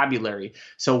vocabulary.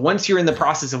 So once you're in the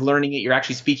process of learning it, you're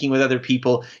actually speaking with other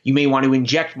people, you may want to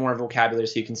inject more vocabulary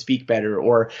so you can speak better,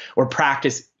 or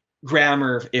practice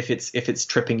grammar if it's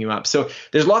tripping you up. So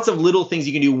there's lots of little things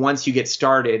you can do once you get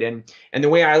started. And the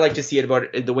way I like to see it,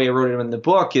 about it, the way I wrote it in the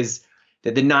book, is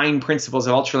that the 9 principles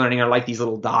of ultra learning are like these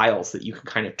little dials that you can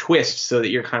kind of twist so that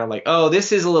you're kind of like, oh,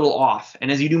 this is a little off. And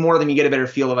as you do more of them, you get a better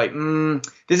feel of like,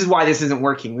 this is why this isn't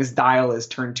working. This dial is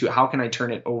turned to, how can I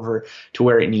turn it over to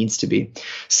where it needs to be?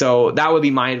 So that would be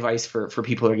my advice for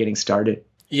people who are getting started.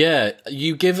 Yeah,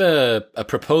 you give a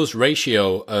proposed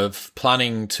ratio of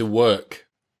planning to work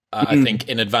I think,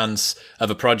 in advance of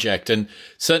a project. And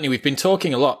certainly we've been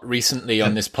talking a lot recently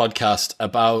on this podcast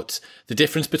about the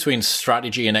difference between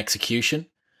strategy and execution.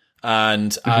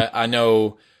 And I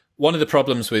know one of the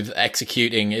problems with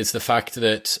executing is the fact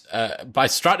that by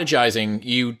strategizing,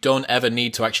 you don't ever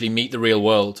need to actually meet the real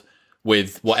world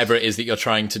with whatever it is that you're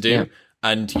trying to do. Yeah.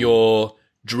 And your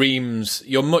dreams,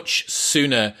 you're much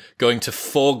sooner going to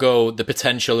forego the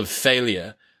potential of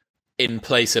failure in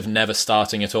place of never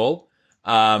starting at all.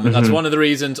 That's one of the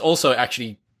reasons. Also,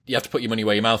 actually, you have to put your money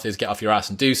where your mouth is, get off your ass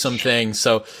and do something.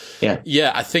 So,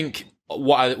 yeah, I think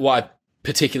what I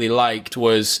particularly liked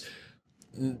was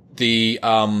the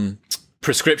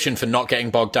prescription for not getting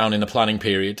bogged down in the planning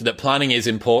period, that planning is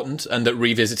important and that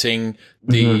revisiting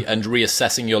and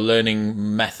reassessing your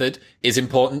learning method is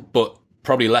important, but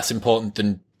probably less important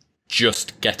than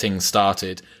just getting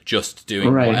started, just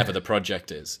doing whatever the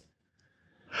project is.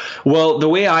 Well, the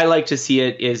way I like to see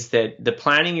it is that the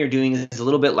planning you're doing is a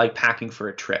little bit like packing for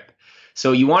a trip.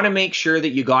 So you want to make sure that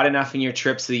you got enough in your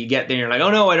trip so that you get there and you're like,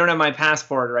 oh no, I don't have my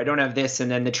passport, or I don't have this,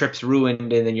 and then the trip's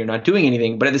ruined and then you're not doing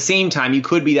anything. But at the same time, you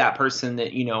could be that person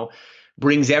that, you know,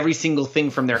 brings every single thing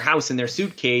from their house in their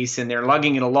suitcase and they're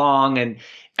lugging it along, and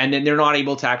then they're not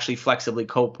able to actually flexibly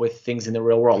cope with things in the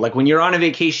real world. Like when you're on a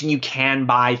vacation, you can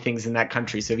buy things in that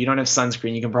country. So if you don't have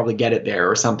sunscreen, you can probably get it there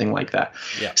or something like that.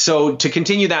 Yeah. So to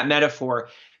continue that metaphor,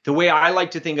 the way I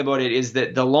like to think about it is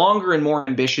that the longer and more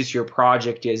ambitious your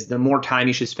project is, the more time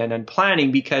you should spend on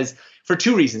planning, because for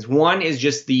two reasons. One is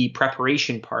just the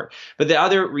preparation part, but the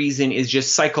other reason is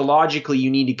just psychologically you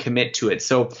need to commit to it.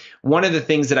 So one of the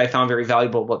things that I found very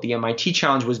valuable about the MIT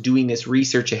challenge was doing this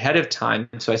research ahead of time.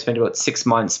 So I spent about 6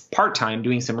 months part-time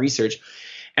doing some research.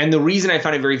 And the reason I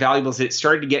found it very valuable is it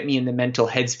started to get me in the mental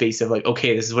headspace of like,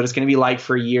 okay, this is what it's going to be like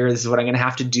for a year. This is what I'm going to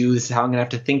have to do. This is how I'm going to have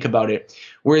to think about it.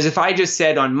 Whereas if I just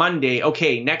said on Monday,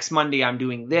 okay, next Monday I'm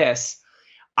doing this,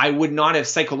 I would not have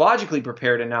psychologically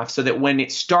prepared enough so that when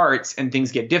it starts and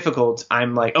things get difficult,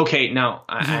 I'm like, okay, no,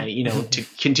 to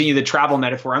continue the travel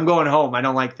metaphor, I'm going home. I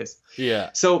don't like this.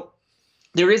 Yeah. So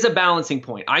there is a balancing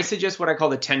point. I suggest what I call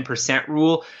the 10%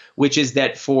 rule, which is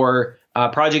that for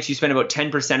projects, you spend about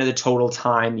 10% of the total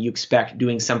time you expect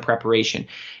doing some preparation.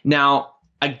 Now,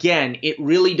 again, it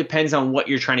really depends on what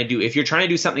you're trying to do. If you're trying to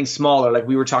do something smaller, like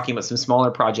we were talking about some smaller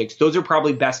projects, those are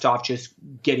probably best off just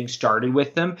getting started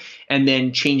with them and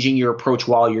then changing your approach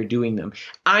while you're doing them.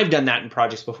 I've done that in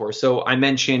projects before. So I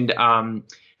mentioned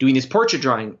doing this portrait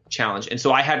drawing challenge. And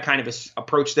so I had kind of an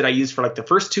approach that I used for like the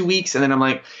first 2 weeks. And then I'm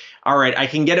like, all right, I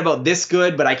can get about this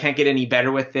good, but I can't get any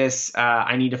better with this.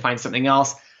 I need to find something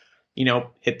else.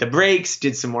 Hit the brakes,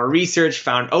 did some more research,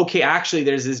 found, okay, actually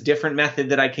there's this different method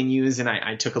that I can use. And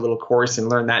I took a little course and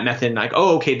learned that method and like,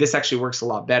 oh, okay, this actually works a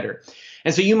lot better.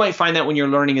 And so you might find that when you're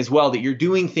learning as well, that you're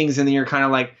doing things and then you're kind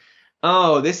of like,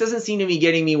 oh, this doesn't seem to be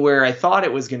getting me where I thought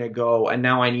it was going to go. And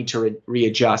now I need to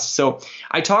readjust. So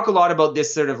I talk a lot about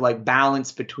this sort of like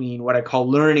balance between what I call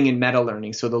learning and meta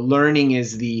learning. So the learning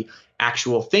is the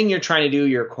actual thing you're trying to do.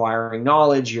 You're acquiring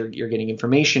knowledge. You're getting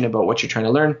information about what you're trying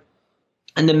to learn.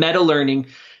 And the meta learning,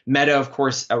 meta, of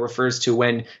course, refers to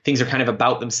when things are kind of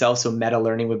about themselves. So meta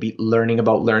learning would be learning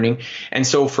about learning. And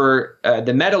so for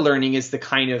the meta learning is the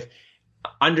kind of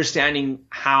understanding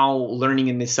how learning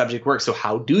in this subject works. So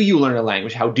how do you learn a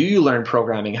language? How do you learn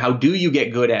programming? How do you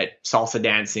get good at salsa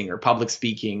dancing or public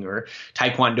speaking or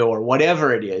taekwondo or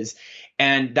whatever it is?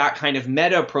 And that kind of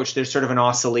meta approach, there's sort of an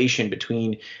oscillation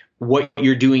between what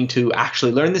you're doing to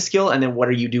actually learn the skill and then what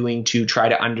are you doing to try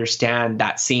to understand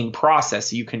that same process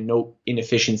so you can note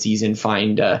inefficiencies and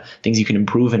find things you can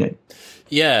improve in it.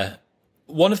 Yeah.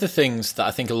 One of the things that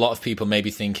I think a lot of people may be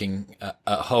thinking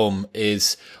at home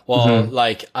is, well,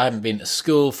 like I haven't been to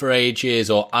school for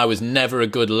ages, or I was never a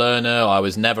good learner, or I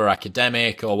was never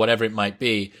academic, or whatever it might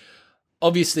be.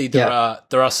 Obviously, there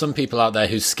are some people out there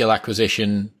whose skill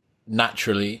acquisition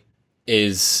naturally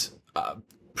is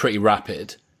pretty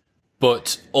rapid.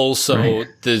 But also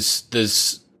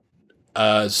there's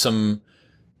some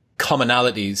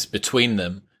commonalities between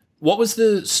them. What was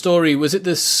the story? Was it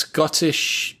the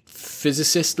Scottish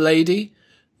physicist lady?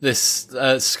 This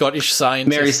Scottish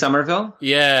scientist? Mary Somerville?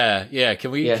 Yeah. Can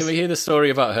we hear the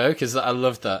story about her? Because I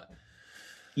love that.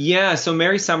 Yeah, so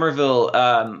Mary Somerville,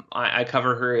 I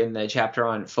cover her in the chapter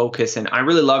on focus, and I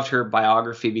really loved her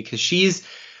biography because she's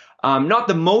not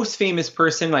the most famous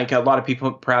person, like a lot of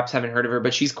people perhaps haven't heard of her,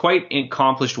 but she's quite an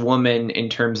accomplished woman in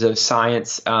terms of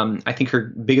science. I think her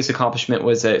biggest accomplishment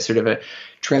was a sort of a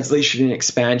translation and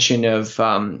expansion of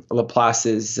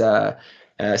Laplace's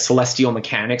celestial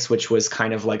mechanics, which was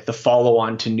kind of like the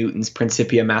follow-on to Newton's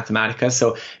Principia Mathematica.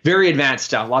 So very advanced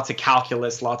stuff, lots of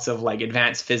calculus, lots of like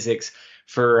advanced physics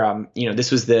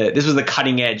this was the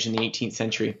cutting edge in the 18th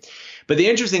century. But the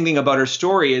interesting thing about her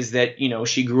story is that,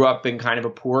 she grew up in kind of a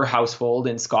poor household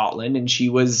in Scotland, and she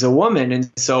was a woman. And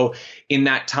so in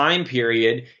that time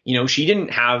period, she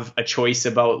didn't have a choice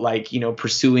about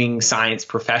pursuing science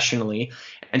professionally.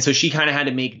 And so she kind of had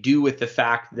to make do with the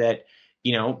fact that,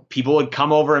 people would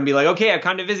come over and be like, okay, I've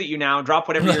come to visit you now, drop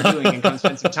whatever you're doing and come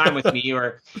spend some time with me.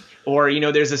 Or,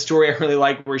 there's a story I really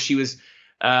like where she was,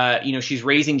 she's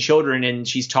raising children and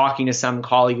she's talking to some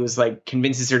colleague who's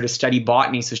convinces her to study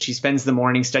botany. So she spends the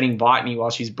morning studying botany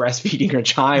while she's breastfeeding her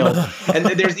child. And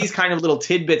there's these kind of little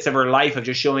tidbits of her life of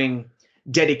just showing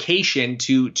dedication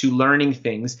to learning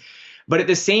things. But at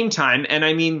the same time, and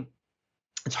I mean,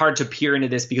 it's hard to peer into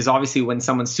this because obviously when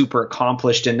someone's super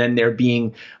accomplished and then they're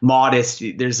being modest,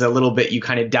 there's a little bit, you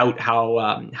kind of doubt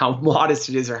how modest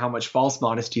it is or how much false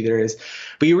modesty there is.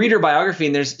 But you read her biography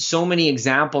and there's so many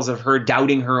examples of her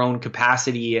doubting her own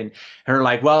capacity and her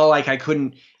I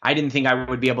didn't think I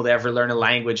would be able to ever learn a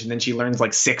language. And then she learns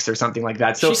 6 or something like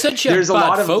that. So she said she had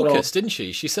bad focus, didn't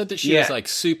she? She said that she was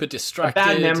super distracted.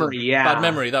 Bad memory, yeah. Bad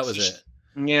memory, that was it.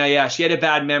 Yeah. She had a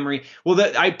bad memory. Well,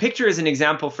 I picked her as an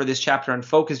example for this chapter on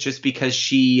focus just because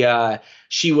she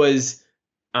was,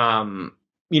 in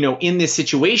this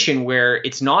situation where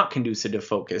it's not conducive to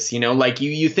focus.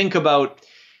 You think about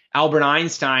Albert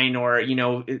Einstein or,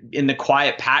 in the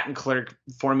quiet patent clerk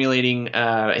formulating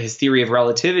his theory of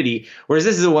relativity, whereas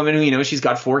this is a woman who, she's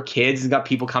got 4 kids and got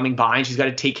people coming by and she's got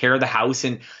to take care of the house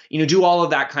and, do all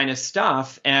of that kind of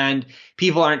stuff. And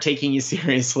people aren't taking you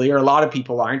seriously, or a lot of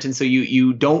people aren't. And so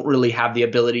you don't really have the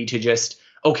ability to just,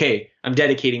 okay, I'm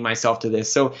dedicating myself to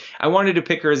this. So I wanted to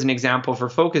pick her as an example for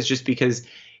focus just because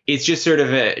it's just sort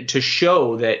of to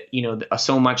show that,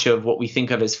 so much of what we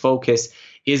think of as focus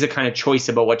is a kind of choice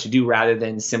about what to do rather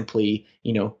than simply,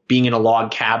 being in a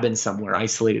log cabin somewhere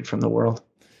isolated from the world.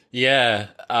 Yeah,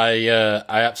 I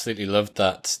absolutely loved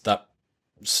that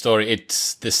story.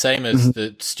 It's the same as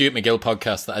the Stuart McGill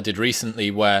podcast that I did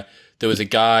recently, where there was a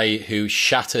guy who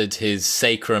shattered his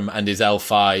sacrum and his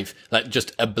L5,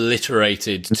 just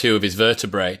obliterated 2 of his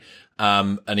vertebrae.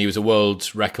 And he was a world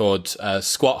record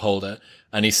squat holder.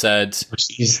 And he said,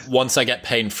 once I get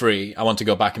pain free, I want to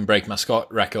go back and break my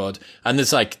squat record. And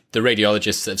there's the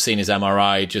radiologists that have seen his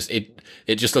MRI,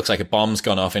 it just looks like a bomb's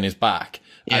gone off in his back.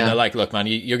 Yeah. And they're like, look, man,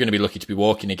 you're going to be lucky to be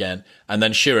walking again. And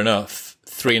then sure enough,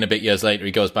 3 and a bit years later,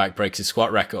 he goes back, breaks his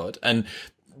squat record. And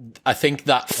I think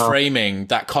that framing,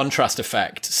 that contrast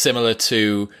effect, similar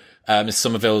to Ms.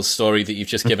 Somerville's story that you've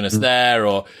just given us there,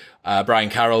 or Brian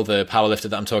Carroll, the powerlifter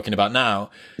that I'm talking about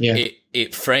now,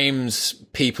 it frames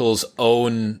people's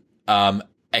own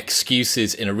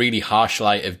excuses in a really harsh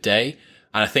light of day.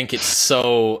 And I think it's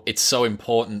so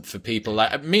important for people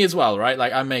like me as well, right?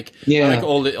 I make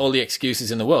all the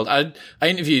excuses in the world. I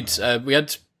interviewed, we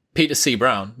had Peter C.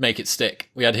 Brown, Make It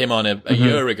Stick. We had him on a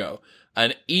year ago.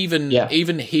 And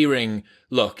even hearing,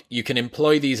 look, you can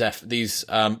employ these,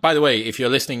 by the way, if you're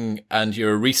listening and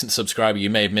you're a recent subscriber, you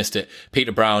may have missed it.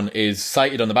 Peter Brown is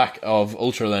cited on the back of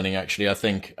Ultralearning, actually, I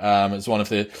think, as one of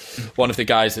the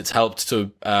guys that's helped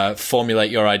to,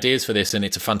 formulate your ideas for this. And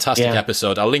it's a fantastic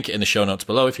episode. I'll link it in the show notes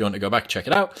below if you want to go back and check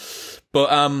it out. But,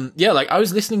 I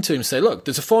was listening to him say, look,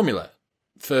 there's a formula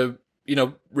for,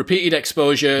 repeated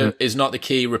exposure is not the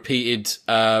key, repeated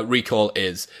recall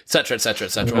is, et cetera,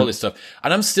 all this stuff.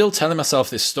 And I'm still telling myself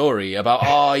this story about,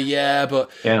 I'm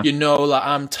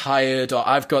tired, or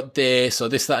I've got this, or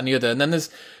this, that, and the other. And then there's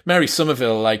Mary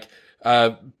Somerville,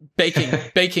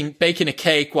 baking a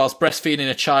cake whilst breastfeeding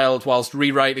a child, whilst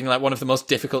rewriting one of the most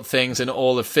difficult things in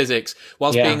all of physics,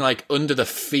 whilst being under the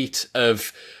feet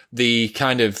of the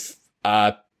kind of,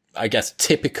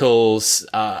 typical,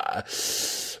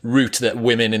 route that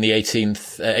women in the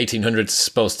 1800s are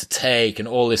supposed to take, and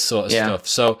all this sort of stuff.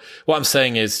 So what I'm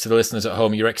saying is to the listeners at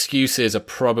home, your excuses are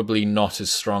probably not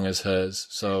as strong as hers.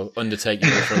 So undertake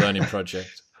your Ultralearning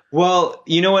project. Well,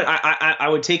 you know what? I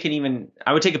would take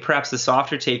it perhaps the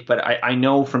softer take, but I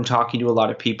know from talking to a lot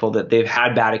of people that they've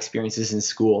had bad experiences in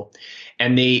school.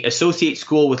 And they associate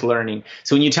school with learning.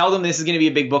 So when you tell them this is going to be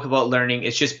a big book about learning,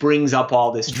 it just brings up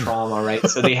all this trauma, right?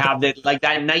 So they have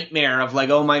that nightmare of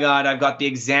oh my God, I've got the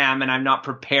exam and I'm not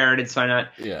prepared, and so I'm not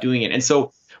doing it. And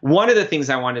so one of the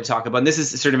things I wanted to talk about, and this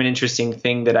is sort of an interesting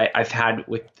thing that I've had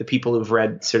with the people who've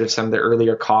read sort of some of the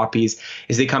earlier copies,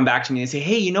 is they come back to me and say,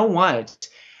 hey, you know what?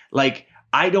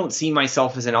 I don't see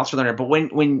myself as an ultra learner, but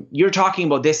when you're talking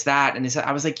about this, that, and this,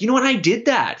 I was like, you know what? I did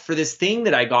that for this thing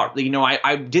that I got,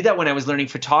 I did that when I was learning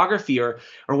photography, or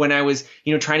when I was,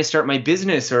 trying to start my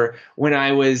business, or when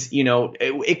I was,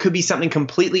 it could be something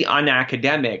completely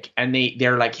unacademic. And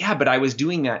they're like, yeah, but I was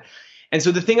doing that. And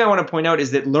so the thing I want to point out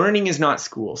is that learning is not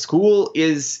school. School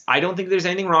is, I don't think there's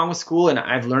anything wrong with school. And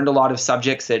I've learned a lot of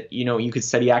subjects that, you could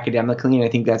study academically, and I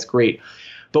think that's great.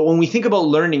 But when we think about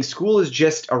learning, school is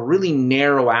just a really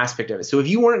narrow aspect of it. So if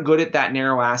you weren't good at that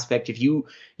narrow aspect, if you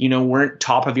weren't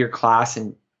top of your class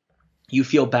and you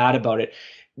feel bad about it,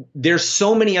 there's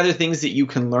so many other things that you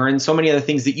can learn, so many other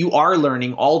things that you are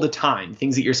learning all the time,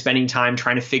 things that you're spending time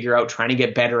trying to figure out, trying to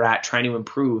get better at, trying to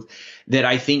improve, that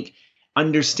I think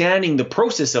understanding the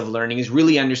process of learning is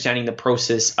really understanding the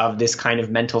process of this kind of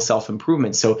mental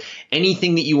self-improvement. So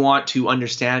anything that you want to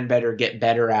understand better, get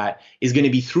better at, is going to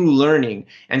be through learning.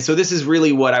 And so this is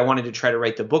really what I wanted to try to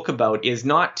write the book about, is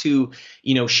not to,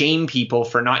 shame people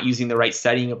for not using the right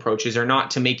studying approaches, or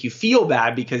not to make you feel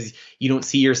bad because you don't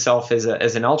see yourself as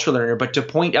an ultra learner, but to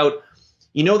point out,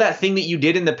 that thing that you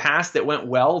did in the past that went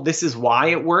well, this is why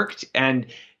it worked. And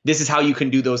this is how you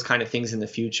can do those kind of things in the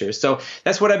future. So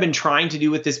that's what I've been trying to do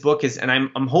with this book, and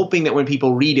I'm hoping that when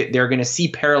people read it, they're going to see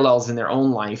parallels in their own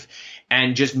life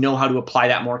and just know how to apply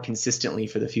that more consistently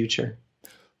for the future.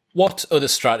 What other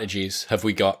strategies have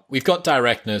we got? We've got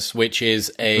directness, which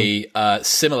is a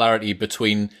similarity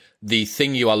between the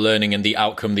thing you are learning and the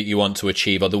outcome that you want to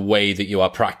achieve, or the way that you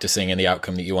are practicing and the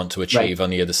outcome that you want to achieve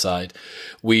on the other side.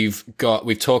 We've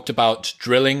talked about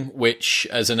drilling, which,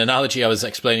 as an analogy I was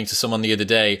explaining to someone the other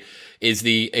day, is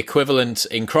the equivalent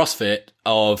in CrossFit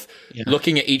of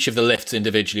looking at each of the lifts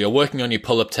individually, or working on your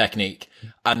pull-up technique.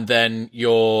 And then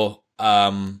your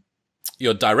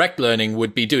direct learning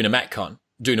would be doing a Metcon,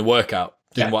 doing a workout,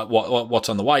 doing what's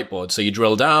on the whiteboard. So you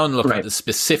drill down, look at the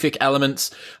specific elements.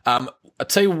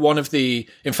 I'd say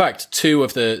two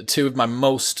of my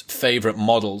most favorite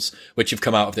models, which have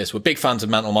come out of this, we're big fans of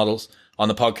mental models on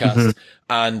the podcast.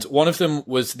 And one of them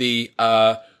was the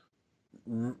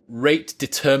rate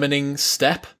determining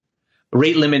step.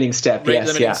 Rate limiting step.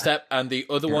 Step. And the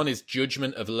other one is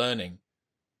judgment of learning.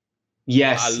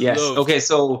 Yes. Okay.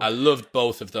 So I loved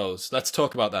both of those. Let's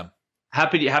talk about them.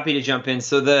 Happy to jump in.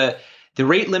 So the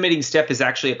rate limiting step is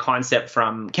actually a concept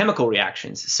from chemical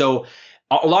reactions. So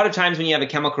a lot of times when you have a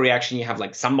chemical reaction, you have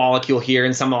like some molecule here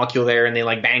and some molecule there, and they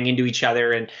like bang into each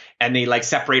other, and they like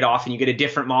separate off, and you get a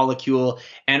different molecule.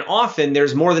 And often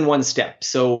there's more than one step.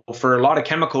 So for a lot of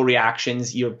chemical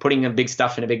reactions, you're putting a big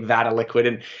stuff in a big vat of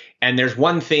liquid, and there's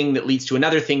one thing that leads to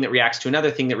another thing that reacts to another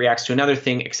thing that reacts to another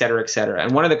thing, et cetera, et cetera.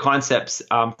 And one of the concepts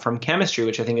from chemistry,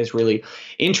 which I think is really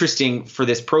interesting for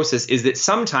this process, is that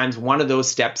sometimes one of those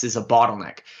steps is a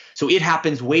bottleneck. So it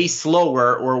happens way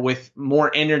slower or with more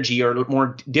energy or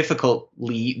more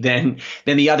difficultly than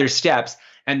the other steps.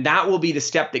 And that will be the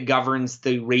step that governs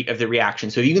the rate of the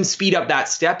reaction. So if you can speed up that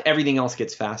step, everything else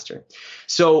gets faster.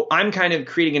 So I'm kind of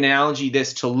creating an analogy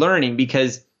this to learning,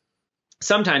 because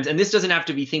sometimes, and this doesn't have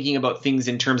to be thinking about things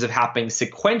in terms of happening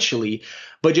sequentially,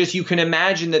 but just you can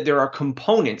imagine that there are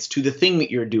components to the thing that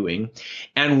you're doing,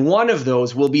 and one of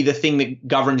those will be the thing that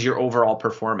governs your overall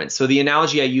performance. So the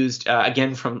analogy I used,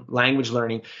 again, from language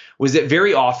learning, was that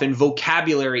very often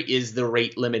vocabulary is the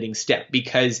rate limiting step,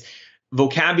 because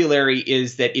vocabulary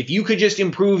is that if you could just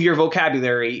improve your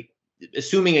vocabulary,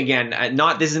 assuming, again,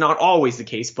 this is not always the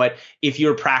case, but if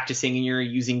you're practicing and you're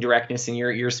using directness and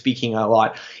you're speaking a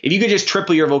lot, if you could just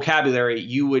triple your vocabulary,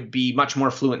 you would be much more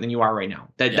fluent than you are right now.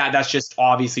 That's just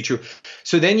obviously true.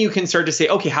 So then you can start to say,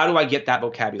 okay, how do I get that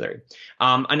vocabulary?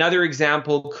 Another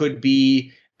example could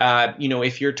be,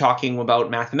 if you're talking about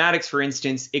mathematics, for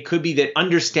instance, it could be that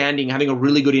understanding, having a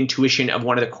really good intuition of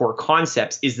one of the core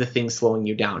concepts is the thing slowing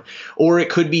you down. Or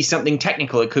it could be something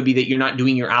technical. It could be that you're not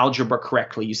doing your algebra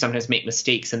correctly. You sometimes make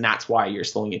mistakes, and that's why you're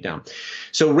slowing it down.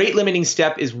 So rate limiting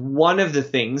step is one of the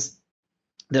things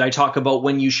that I talk about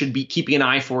when you should be keeping an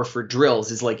eye for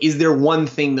drills, is like, is there one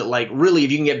thing that, like, really,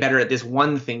 if you can get better at this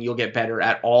one thing, you'll get better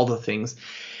at all the things.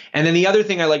 And then the other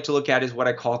thing I like to look at is what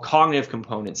I call cognitive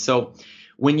components. So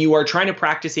when you are trying to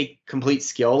practice a complete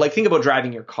skill, like think about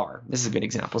driving your car. This is a good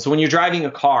example. So when you're driving a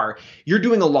car, you're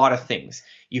doing a lot of things.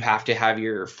 You have to have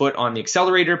your foot on the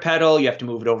accelerator pedal. You have to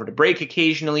move it over to brake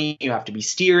occasionally. You have to be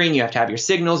steering. You have to have your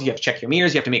signals. You have to check your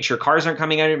mirrors. You have to make sure cars aren't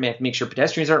coming at it. You have to make sure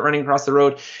pedestrians aren't running across the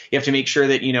road. You have to make sure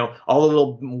that, all the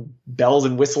little bells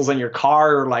and whistles on your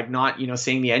car are like not,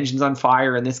 saying the engine's on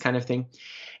fire and this kind of thing.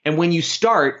 And when you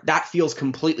start, that feels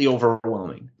completely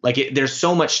overwhelming. There's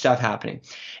so much stuff happening.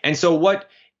 And so what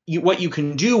you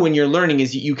can do when you're learning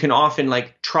is you can often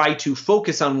try to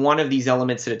focus on one of these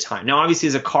elements at a time. Now, obviously,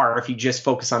 as a car, if you just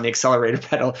focus on the accelerator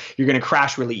pedal, you're going to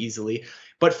crash really easily.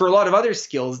 But for a lot of other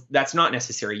skills, that's not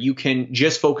necessary. You can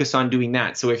just focus on doing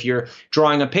that. So if you're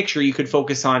drawing a picture, you could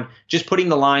focus on just putting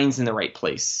the lines in the right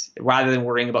place rather than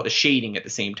worrying about the shading at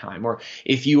the same time. Or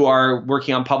if you are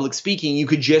working on public speaking, you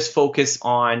could just focus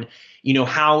on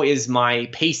how is my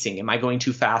pacing? Am I going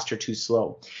too fast or too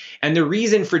slow? And the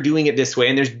reason for doing it this way,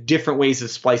 and there's different ways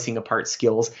of splicing apart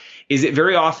skills, is that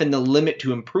very often the limit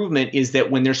to improvement is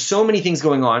that when there's so many things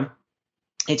going on,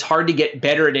 it's hard to get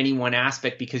better at any one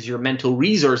aspect because your mental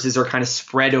resources are kind of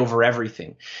spread over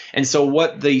everything. And so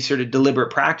what the sort of deliberate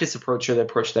practice approach, or the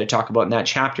approach that I talk about in that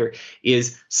chapter,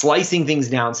 is slicing things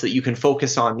down so that you can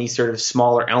focus on these sort of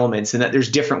smaller elements, and that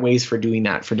there's different ways for doing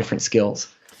that for different skills.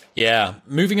 Yeah.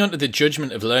 Moving on to the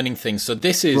judgment of learning things. So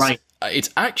this is,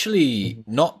 It's actually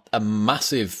not a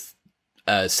massive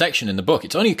section in the book.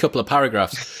 It's only a couple of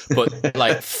paragraphs, but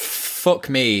like, fuck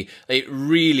me, it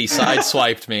really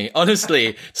sideswiped me.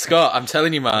 Honestly, Scott, I'm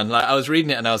telling you, man, like I was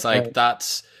reading it and I was like,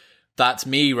 that's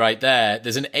me right there.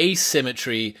 There's an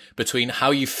asymmetry between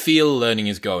how you feel learning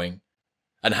is going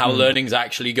and how learning's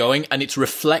actually going. And it's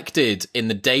reflected in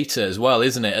the data as well,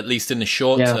 isn't it? At least in the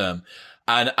short term.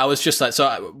 And I was just like,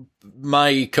 so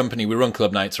my company, we run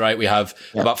club nights, right? We have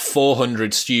about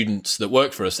 400 students that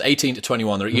work for us, 18 to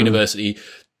 21. They're at university,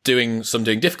 some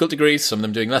doing difficult degrees, some of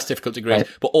them doing less difficult degrees,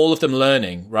 but all of them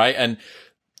learning, right? And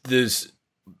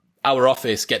our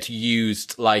office gets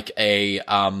used like a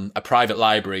private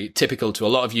library, typical to a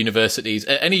lot of universities.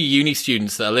 Any uni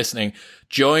students that are listening,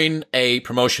 join a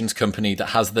promotions company that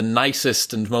has the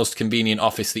nicest and most convenient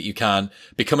office that you can.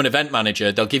 Become an event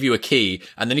manager. They'll give you a key,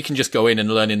 and then you can just go in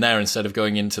and learn in there instead of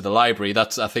going into the library.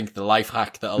 That's, I think, the life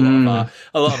hack that a lot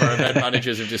of our event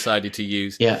managers have decided to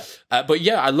use. But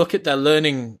yeah, I look at their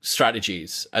learning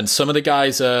strategies, and some of the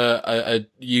guys are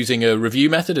using a review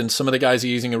method, and some of the guys are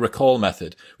using a recall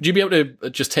method. Would you be able to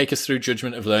just take us through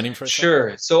judgment of learning for a second?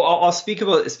 Sure. So I'll speak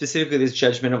about specifically this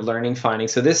judgment of learning finding.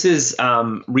 So this is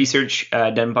research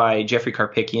done by Jeffrey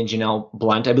Karpicki and Janelle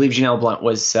Blunt. I believe Janelle Blunt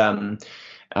was,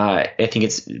 I think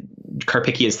it's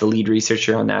Karpicki is the lead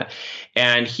researcher on that.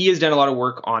 And he has done a lot of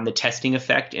work on the testing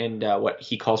effect and what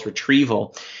he calls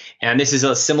retrieval. And this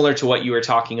is similar to what you were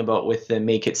talking about with the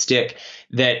Make It Stick,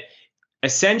 that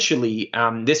essentially,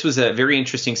 this was a very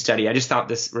interesting study. I just thought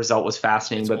this result was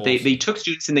fascinating. But they took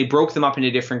students and they broke them up into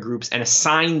different groups and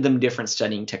assigned them different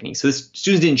studying techniques. So the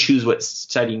students didn't choose what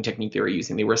studying technique they were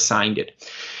using. They were assigned it.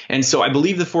 And so I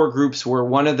believe the four groups were,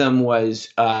 one of them was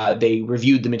they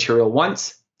reviewed the material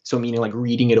once, so meaning like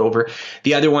reading it over.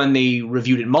 The other one, they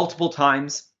reviewed it multiple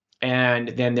times. And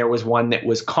then there was one that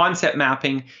was concept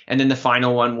mapping. And then the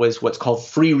final one was what's called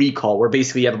free recall, where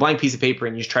basically you have a blank piece of paper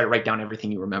and you just try to write down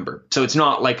everything you remember. So it's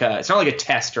not like a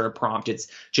test or a prompt. It's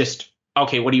just,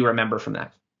 okay, what do you remember from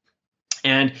that?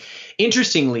 And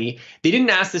interestingly, they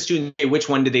didn't ask the students which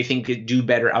one did they think could do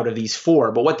better out of these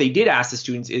four. But what they did ask the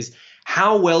students is,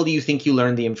 how well do you think you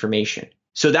learned the information?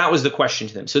 So that was the question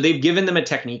to them. So they've given them a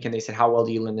technique and they said, how well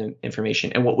do you learn the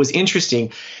information? And what was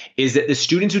interesting is that the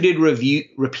students who did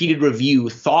repeated review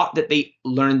thought that they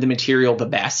learned the material the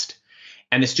best.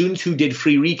 And the students who did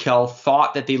free recall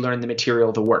thought that they learned the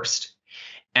material the worst.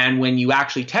 And when you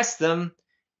actually test them,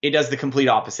 it does the complete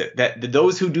opposite. That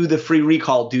those who do the free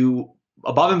recall do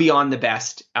above and beyond the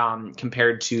best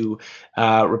compared to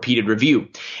repeated review.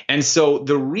 And so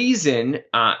the reason,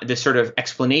 the sort of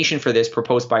explanation for this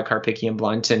proposed by Karpicki and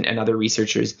Blunt and other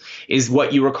researchers is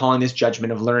what you were calling this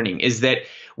judgment of learning, is that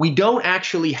we don't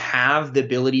actually have the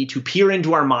ability to peer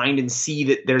into our mind and see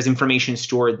that there's information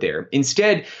stored there.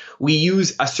 Instead, we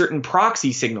use a certain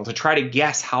proxy signal to try to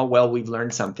guess how well we've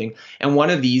learned something. And one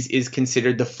of these is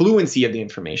considered the fluency of the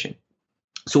information.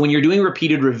 So when you're doing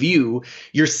repeated review,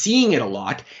 you're seeing it a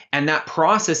lot, and that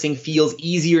processing feels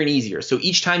easier and easier. So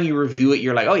each time you review it,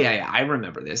 you're like, oh, yeah, I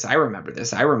remember this. I remember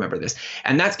this. I remember this.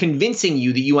 And that's convincing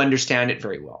you that you understand it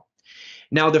very well.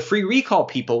 Now, the free recall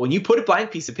people, when you put a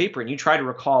blank piece of paper and you try to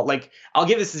recall, like, I'll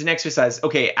give this as an exercise.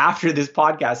 Okay, after this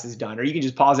podcast is done, or you can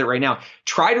just pause it right now,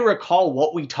 try to recall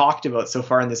what we talked about so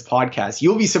far in this podcast.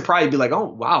 You'll be surprised, be like, oh,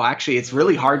 wow, actually, it's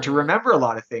really hard to remember a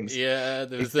lot of things. Yeah,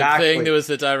 there was the thing, there was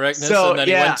the directness, and then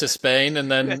he went to Spain,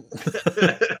 and then...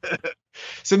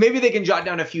 So maybe they can jot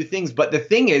down a few things, but the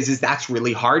thing is that's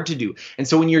really hard to do. And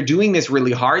so when you're doing this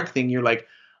really hard thing, you're like,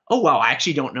 oh, wow, I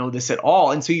actually don't know this at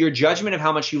all. And so your judgment of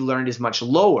how much you learned is much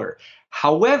lower.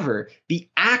 However, the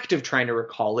act of trying to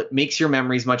recall it makes your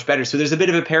memories much better. So there's a bit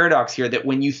of a paradox here that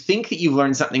when you think that you've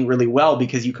learned something really well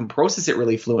because you can process it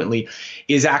really fluently,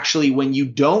 is actually when you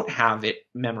don't have it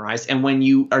memorized. And when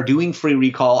you are doing free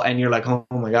recall and you're like, oh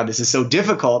my God, this is so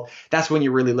difficult, that's when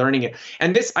you're really learning it.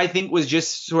 And this, I think, was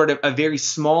just sort of a very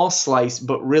small slice,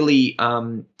 but really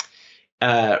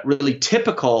really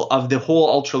typical of the whole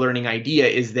ultra learning idea,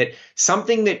 is that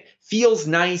something that feels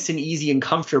nice and easy and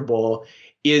comfortable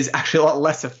is actually a lot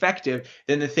less effective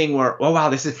than the thing where, oh wow,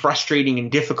 this is frustrating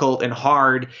and difficult and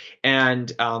hard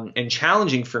and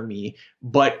challenging for me,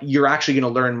 but you're actually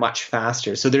going to learn much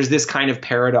faster. So there's this kind of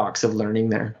paradox of learning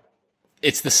there.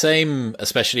 It's the same,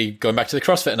 especially going back to the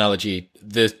CrossFit analogy.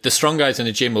 The strong guys in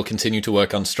the gym will continue to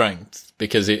work on strength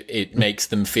because it makes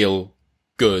them feel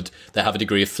good. They have a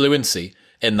degree of fluency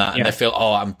in that, and they feel,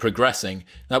 oh, I'm progressing.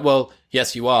 Like, well,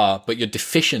 yes, you are, but you're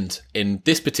deficient in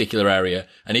this particular area.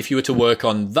 And if you were to work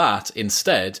on that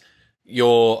instead,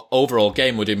 your overall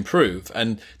game would improve.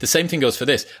 And the same thing goes for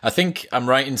this. I think I'm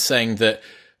right in saying that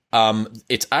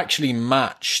it's actually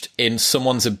matched in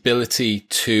someone's ability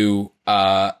to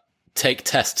take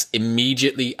tests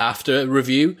immediately after a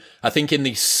review. I think in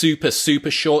the super,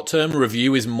 super short term,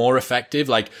 review is more effective,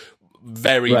 like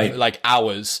like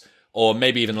hours, or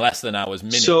maybe even less than hours,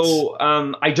 minutes. So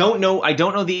I don't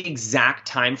know the exact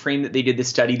time frame that they did the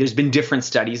study. There's been different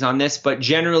studies on this, but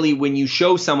generally when you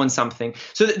show someone something,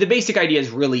 so the basic idea is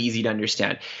really easy to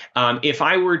understand. If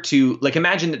I were to, like,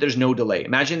 imagine that there's no delay.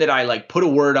 Imagine that I like put a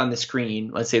word on the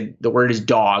screen. Let's say the word is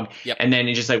dog. Yep. And then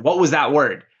it's just like, what was that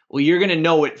word? Well, you're going to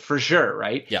know it for sure,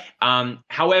 right? Yeah.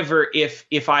 However,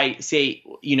 if I say,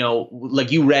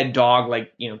 like you read dog,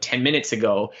 10 minutes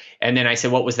ago, and then I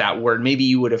said, what was that word? Maybe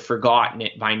you would have forgotten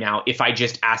it by now if I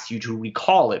just asked you to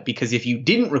recall it, because if you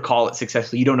didn't recall it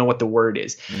successfully, you don't know what the word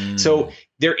is. So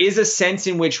there is a sense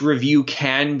in which review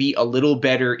can be a little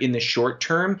better in the short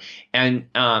term. And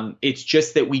it's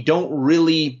just that we don't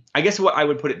really, I guess what I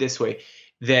would put it this way,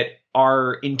 that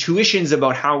our intuitions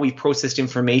about how we've processed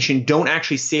information don't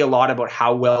actually say a lot about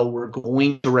how well we're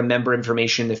going to remember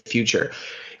information in the future.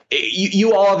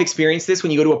 You all have experienced this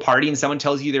when you go to a party and someone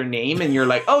tells you their name and you're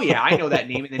like, oh yeah, I know that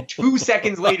name. And then 2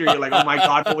 seconds later, you're like, oh my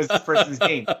God, what was this person's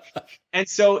name? And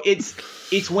so it's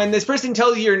when this person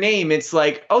tells you your name, it's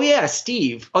like, oh yeah,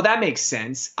 Steve. Oh, that makes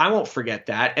sense. I won't forget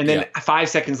that. And then 5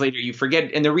 seconds later, you forget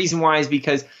it. And the reason why is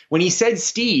because when he said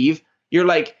Steve, you're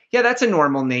like, yeah, that's a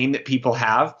normal name that people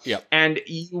have. Yep. And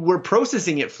you were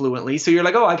processing it fluently. So you're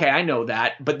like, oh, okay, I know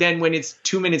that. But then when it's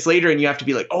 2 minutes later and you have to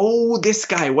be like, oh, this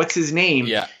guy, what's his name?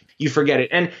 Yeah. You forget it.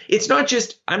 And it's not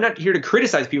just, I'm not here to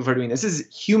criticize people for doing this. This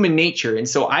is human nature. And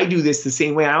so I do this the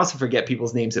same way. I also forget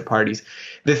people's names at parties.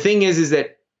 The thing is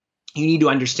that you need to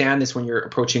understand this when you're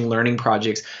approaching learning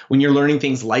projects, when you're learning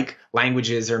things like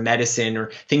languages or medicine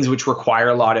or things which require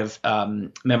a lot of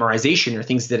memorization or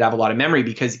things that have a lot of memory,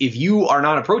 because if you are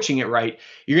not approaching it right,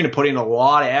 you're going to put in a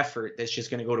lot of effort that's just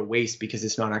going to go to waste because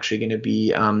it's not actually going to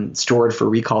be stored for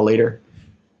recall later.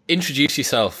 Introduce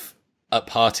yourself at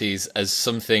parties as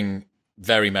something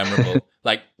very memorable,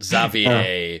 like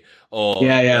Xavier or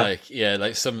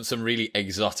like some really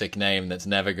exotic name that's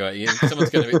never going. Someone's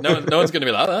going to be no one's going to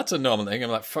be like, oh, that's a normal thing.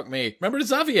 I'm like, fuck me. Remember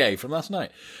Xavier from last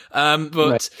night?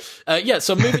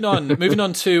 So moving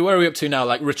on to where are we up to now?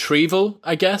 Like retrieval,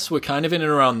 I guess we're kind of in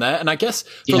and around there. And I guess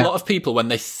for a lot of people, when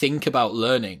they think about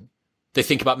learning, they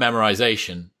think about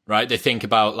memorization. Right? They think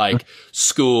about like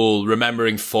school,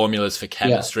 remembering formulas for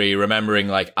chemistry, remembering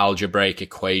like algebraic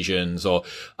equations, or,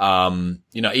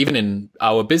 even in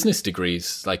our business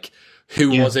degrees, like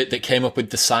who was it that came up with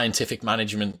the scientific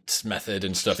management method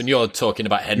and stuff? And you're talking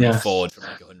about Henry Ford from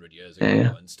like 100 years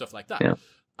ago and stuff like that.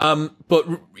 Yeah. But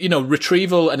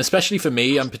retrieval, and especially for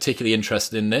me, I'm particularly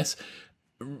interested in this.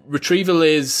 Retrieval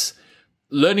is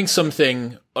learning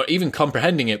something or even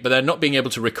comprehending it, but then not being able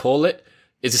to recall it.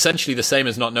 Is essentially the same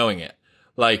as not knowing it.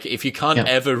 Like if you can't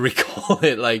ever recall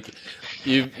it, like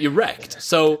you're wrecked.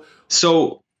 So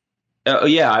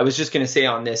I was just going to say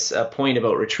on this point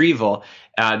about retrieval,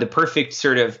 the perfect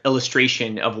sort of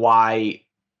illustration of why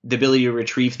the ability to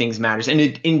retrieve things matters. And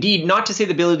indeed, not to say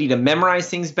the ability to memorize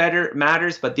things better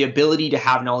matters, but the ability to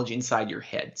have knowledge inside your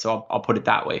head. So I'll put it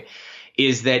that way,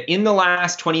 is that in the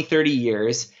last 20, 30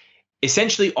 years,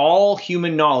 essentially all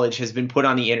human knowledge has been put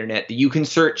on the internet that you can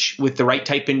search with the right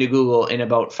type into Google in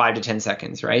about 5 to 10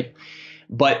 seconds, right?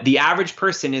 But the average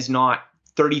person is not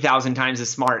 30,000 times as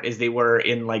smart as they were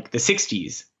in like the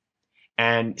 60s.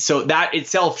 And so that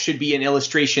itself should be an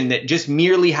illustration that just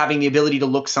merely having the ability to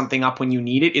look something up when you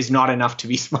need it is not enough to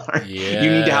be smart. Yeah,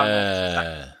 you need to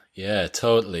have. Yeah,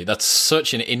 totally. That's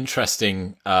such an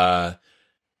interesting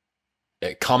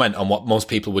comment on what most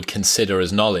people would consider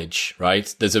as knowledge,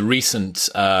 right? There's a recent,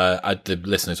 the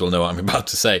listeners will know what I'm about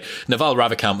to say. Naval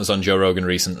Ravikant was on Joe Rogan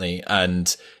recently,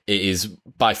 and it is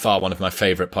by far one of my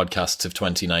favorite podcasts of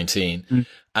 2019.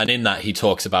 And in that, he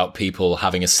talks about people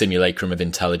having a simulacrum of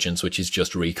intelligence, which is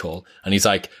just recall. And he's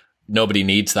like, nobody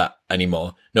needs that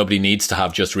anymore. Nobody needs to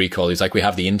have just recall. He's like, we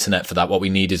have the internet for that. What we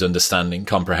need is understanding,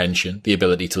 comprehension, the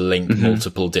ability to link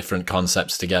multiple different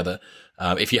concepts together.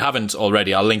 If you haven't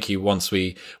already, I'll link you once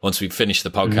we finish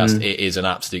the podcast. It is an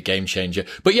absolute game changer.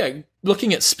 But yeah,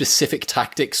 looking at specific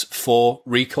tactics for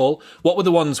recall, what were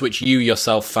the ones which you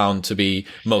yourself found to be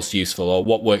most useful, or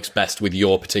what works best with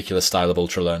your particular style of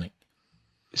ultra learning?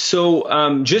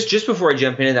 So just before I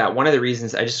jump into that, one of the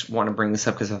reasons I just want to bring this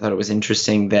up because I thought it was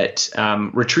interesting that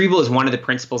retrieval is one of the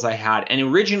principles I had. And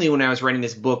originally when I was writing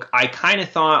this book, I kind of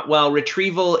thought, well,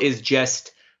 retrieval is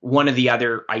just one of the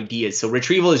other ideas. So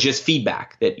retrieval is just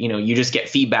feedback, that, you just get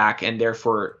feedback, and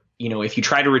therefore, if you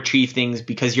try to retrieve things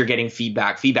because you're getting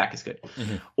feedback, feedback is good.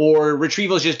 Or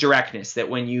retrieval is just directness, that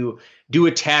when you do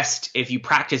a test, if you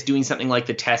practice doing something like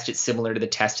the test, it's similar to the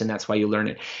test, and that's why you learn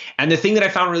it. And the thing that I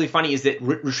found really funny is that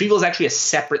retrieval is actually a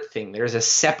separate thing. There's a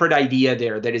separate idea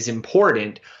there that is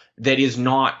important, that is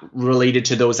not related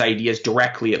to those ideas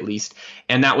directly, at least.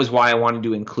 And that was why I wanted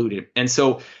to include it. And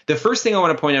so the first thing I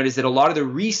want to point out is that a lot of the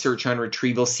research on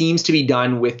retrieval seems to be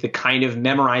done with the kind of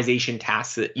memorization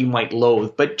tasks that you might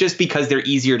loathe, but just because they're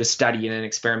easier to study in an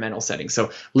experimental setting.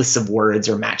 So lists of words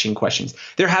or matching questions.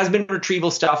 There has been retrieval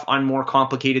stuff on more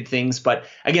complicated things, but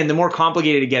again, the more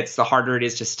complicated it gets, the harder it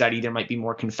is to study. There might be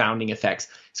more confounding effects.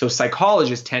 So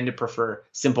psychologists tend to prefer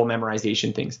simple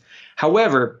memorization things.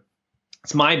 However,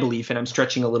 it's my belief, and I'm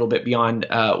stretching a little bit beyond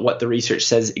what the research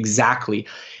says exactly,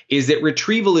 is that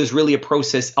retrieval is really a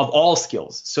process of all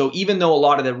skills. So even though a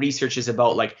lot of the research is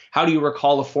about like, how do you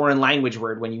recall a foreign language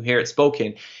word when you hear it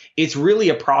spoken, it's really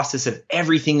a process of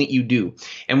everything that you do.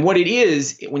 And what it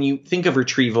is, when you think of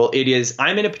retrieval, it is,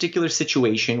 I'm in a particular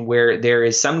situation where there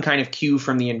is some kind of cue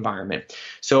from the environment.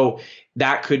 So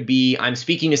that could be, I'm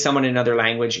speaking to someone in another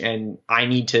language and I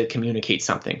need to communicate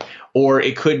something. Or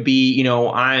it could be,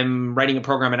 I'm writing a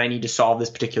program and I need to solve this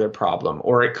particular problem.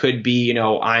 Or it could be,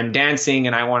 I'm dancing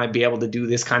and I want to be able to do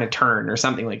this kind of turn or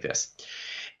something like this.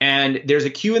 And there's a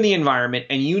cue in the environment,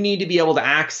 and you need to be able to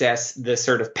access the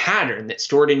sort of pattern that's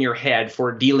stored in your head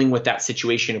for dealing with that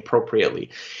situation appropriately.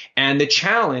 And the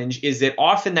challenge is that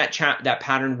often that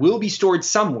pattern will be stored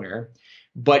somewhere,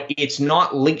 but it's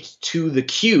not linked to the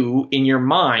cue in your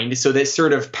mind. So this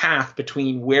sort of path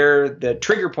between where the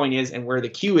trigger point is and where the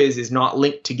cue is not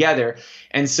linked together.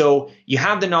 And so you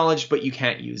have the knowledge, but you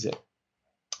can't use it.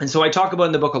 And so I talk about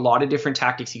in the book a lot of different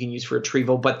tactics you can use for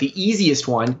retrieval, but the easiest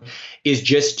one is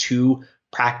just to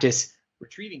practice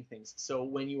retrieving things. So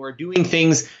when you are doing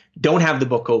things, don't have the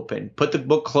book open, put the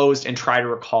book closed and try to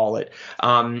recall it.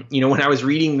 When I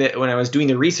was doing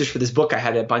the research for this book, I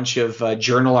had a bunch of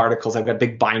journal articles. I've got a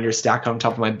big binder stack on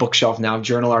top of my bookshelf now of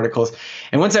journal articles.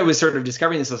 And once I was sort of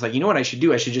discovering this, I was like, you know what I should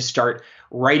do? I should just start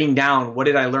writing down what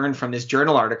did I learn from this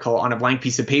journal article on a blank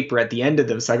piece of paper at the end of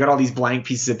them. So I got all these blank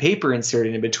pieces of paper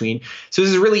inserted in between. So this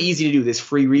is really easy to do, this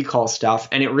free recall stuff,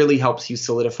 and it really helps you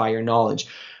solidify your knowledge.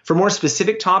 For more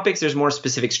specific topics, there's more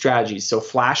specific strategies. So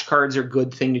flashcards are a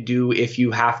good thing to do if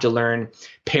you have to learn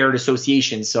paired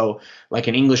associations. So like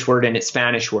an English word and its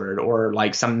Spanish word, or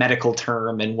like some medical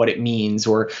term and what it means,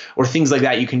 or things like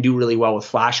that, you can do really well with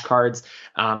flashcards.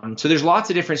 So there's lots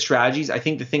of different strategies. I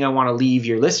think the thing I want to leave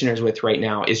your listeners with right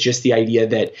now is just the idea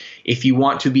that if you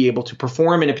want to be able to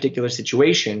perform in a particular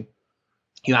situation,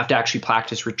 you have to actually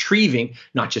practice retrieving,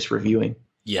 not just reviewing.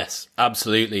 Yes,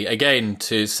 absolutely. Again,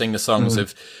 to sing the songs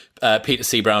of Peter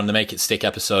C. Brown, the Make It Stick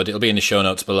episode, it'll be in the show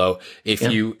notes below. If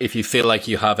you feel like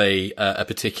you have a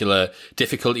particular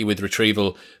difficulty with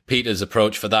retrieval, Peter's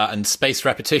approach for that, and spaced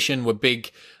repetition, we're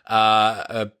big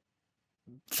fans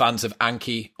of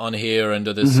Anki on here and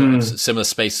other sort of similar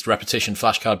spaced repetition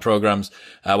flashcard programs.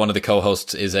 One of the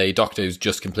co-hosts is a doctor who's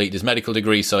just completed his medical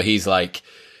degree, so he's like,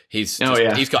 he's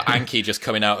got Anki just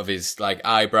coming out of his like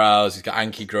eyebrows. He's got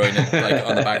Anki growing like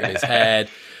on the back of his head.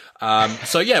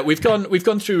 So yeah, we've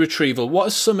gone through retrieval. What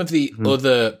are some of the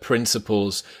other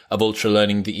principles of ultra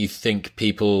learning that you think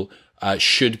people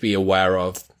should be aware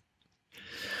of?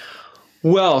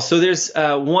 Well, so there's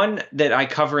one that I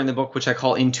cover in the book, which I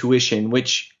call intuition,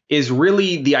 which is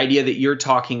really the idea that you're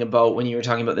talking about when you were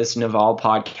talking about this Naval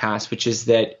podcast, which is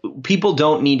that people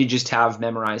don't need to just have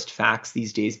memorized facts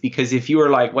these days, because if you are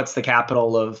like, what's the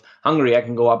capital of Hungary? I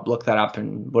can go up, look that up,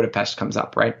 and Budapest comes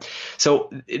up, right?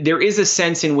 So there is a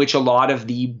sense in which a lot of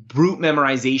the brute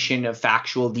memorization of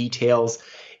factual details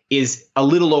is a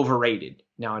little overrated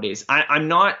nowadays. I'm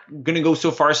not going to go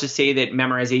so far as to say that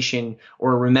memorization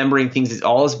or remembering things is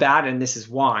all as bad, and this is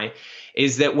why.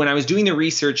 Is that when I was doing the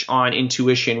research on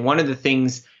intuition, one of the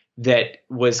things that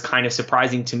was kind of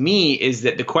surprising to me is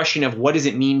that the question of what does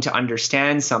it mean to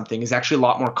understand something is actually a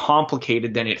lot more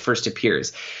complicated than it first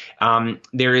appears.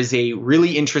 There is a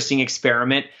really interesting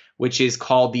experiment which is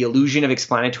called the illusion of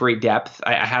explanatory depth.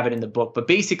 I have it in the book, but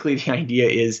basically the idea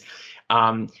is,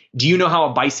 do you know how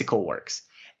a bicycle works?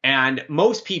 And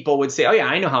most people would say, oh yeah,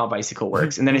 I know how a bicycle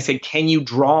works. And then I say, can you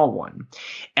draw one?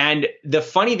 And the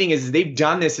funny thing is they've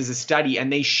done this as a study,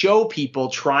 and they show people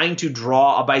trying to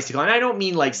draw a bicycle. And I don't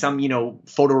mean like some,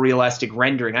 photorealistic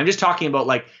rendering. I'm just talking about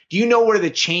like, do you know where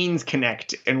the chains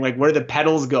connect and like where the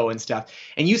pedals go and stuff?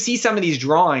 And you see some of these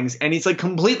drawings and it's like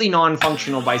completely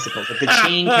non-functional bicycles. Like the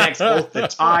chain connects both the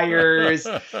tires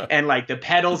and like the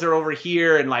pedals are over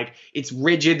here and like it's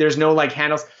rigid. There's no like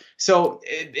handles. So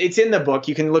it's in the book.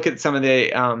 You can look at some of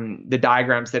the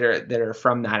diagrams that are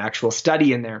from that actual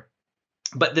study in there.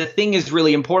 But the thing is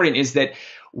really important is that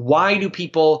why do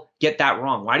people get that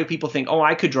wrong? Why do people think, oh,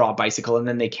 I could draw a bicycle and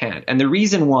then they can't? And the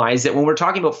reason why is that when we're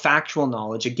talking about factual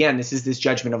knowledge, again, this is this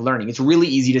judgment of learning. It's really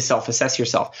easy to self-assess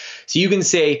yourself. So you can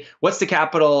say, what's the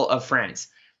capital of France?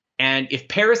 And if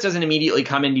Paris doesn't immediately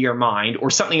come into your mind or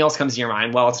something else comes to your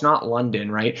mind, well, it's not London,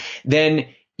 right? Then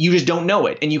you just don't know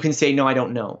it. And you can say, no, I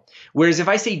don't know. Whereas if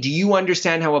I say, do you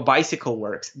understand how a bicycle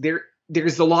works?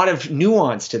 There's a lot of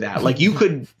nuance to that. Like you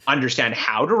could understand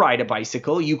how to ride a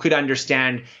bicycle. You could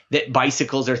understand that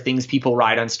bicycles are things people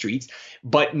ride on streets,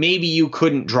 but maybe you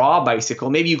couldn't draw a bicycle.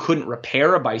 Maybe you couldn't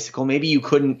repair a bicycle. Maybe you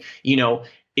couldn't,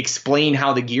 explain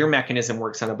how the gear mechanism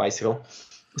works on a bicycle.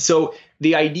 So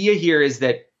the idea here is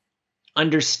that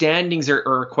understandings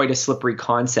are quite a slippery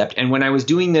concept. And when I was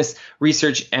doing this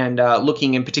research and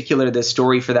looking in particular, the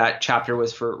story for that chapter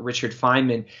was for Richard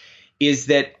Feynman, is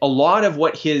that a lot of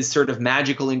what his sort of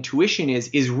magical intuition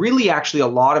is really actually a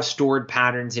lot of stored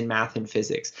patterns in math and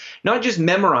physics. Not just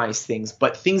memorized things,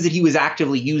 but things that he was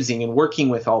actively using and working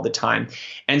with all the time.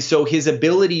 And so his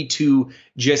ability to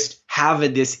just have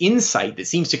this insight that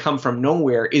seems to come from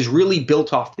nowhere is really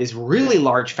built off this really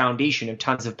large foundation of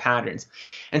tons of patterns.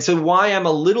 And so why I'm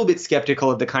a little bit skeptical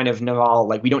of the kind of Naval,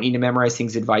 like we don't need to memorize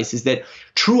things advice, is that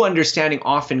true understanding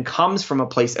often comes from a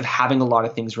place of having a lot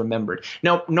of things remembered.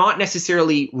 Now, not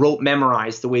necessarily rote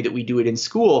memorized the way that we do it in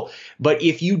school, but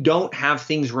if you don't have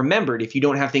things remembered, if you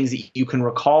don't have things that you can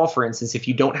recall, for instance, if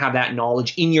you don't have that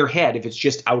knowledge in your head, if it's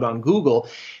just out on Google,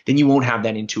 then you won't have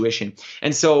that intuition.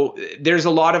 And so there's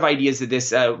a lot of ideas that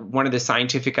this, one of the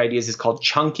scientific ideas is called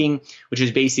chunking, which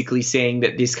is basically saying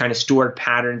that this kind of stored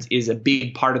patterns is a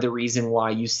big part of the reason why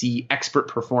you see expert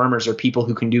performers or people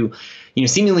who can do,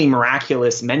 seemingly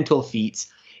miraculous mental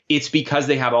feats. It's because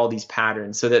they have all these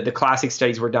patterns. So that the classic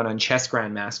studies were done on chess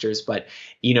grandmasters, but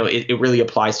it really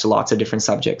applies to lots of different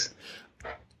subjects.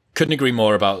 Couldn't agree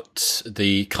more about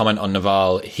the comment on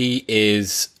Naval. He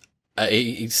is.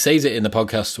 He says it in the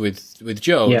podcast with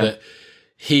Joe that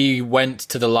he went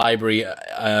to the library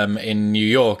in New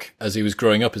York as he was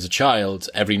growing up as a child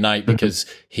every night because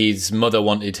his mother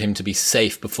wanted him to be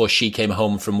safe before she came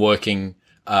home from working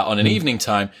on an evening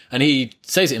time. And he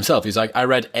says it himself. He's like, I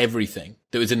read everything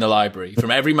that was in the library, from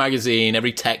every magazine,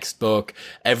 every textbook,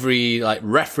 every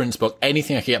reference book,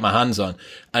 anything I could get my hands on.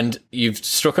 And you've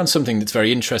struck on something that's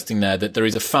very interesting there, that there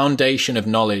is a foundation of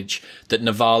knowledge that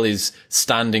Naval is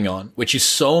standing on, which is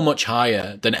so much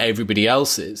higher than everybody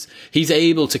else's. He's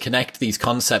able to connect these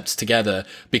concepts together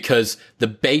because the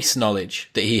base knowledge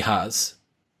that he has,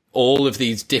 all of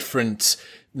these different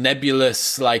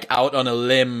nebulous, out on a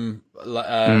limb,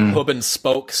 hub and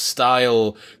spoke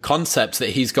style concepts that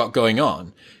he's got going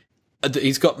on.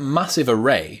 He's got massive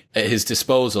array at his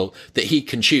disposal that he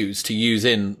can choose to use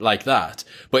in like that.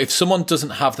 But if someone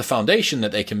doesn't have the foundation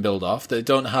that they can build off, they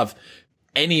don't have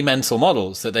any mental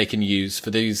models that they can use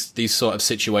for these sort of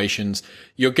situations,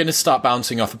 you're going to start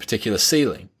bouncing off a particular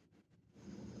ceiling.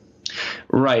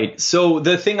 Right. So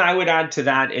the thing I would add to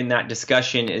that in that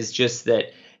discussion is just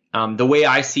that the way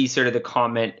I see sort of the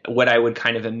comment, what I would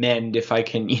kind of amend if I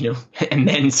can,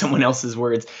 amend someone else's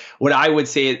words, what I would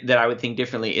say that I would think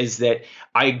differently is that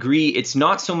I agree. It's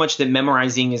not so much that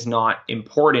memorizing is not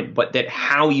important, but that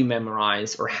how you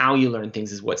memorize or how you learn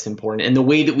things is what's important. And the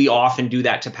way that we often do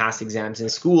that to pass exams in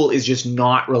school is just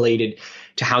not related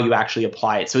to how you actually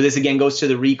apply it. So this again goes to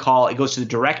the recall. It goes to the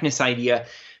directness idea.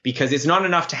 Because it's not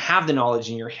enough to have the knowledge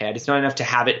in your head. It's not enough to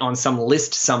have it on some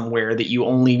list somewhere that you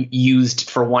only used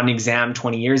for one exam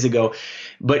 20 years ago,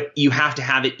 but you have to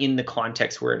have it in the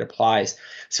context where it applies.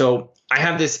 So I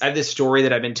have this story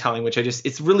that I've been telling, which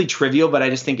it's really trivial, but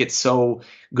I just think it's so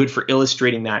good for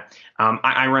illustrating that.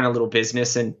 I run a little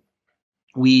business and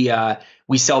we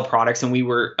sell products, and we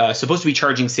were supposed to be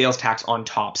charging sales tax on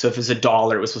top. So if it was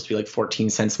 $1, it was supposed to be like 14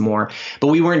 cents more, but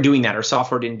we weren't doing that. Our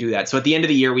software didn't do that. So at the end of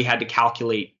the year, we had to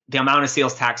calculate the amount of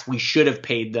sales tax we should have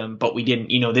paid them, but we didn't,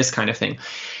 this kind of thing.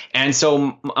 And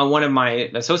so one of my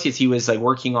associates, he was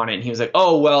working on it, and he was like,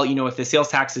 oh, well, if the sales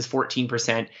tax is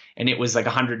 14% and it was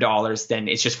 $100, then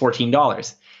it's just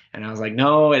 $14. And I was like,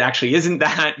 no, it actually isn't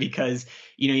that, because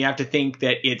you have to think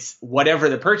that it's whatever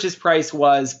the purchase price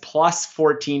was plus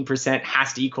 14%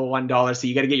 has to equal $1. So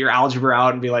you got to get your algebra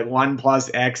out and be like 1 plus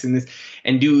X and this,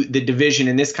 and do the division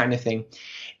and this kind of thing.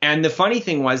 And the funny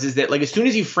thing is that like as soon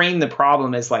as you frame the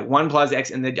problem as like 1 plus X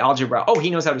in the algebra, oh,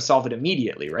 he knows how to solve it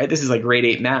immediately, right? This is like grade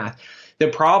 8 math. The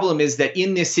problem is that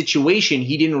in this situation,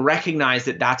 he didn't recognize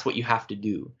that that's what you have to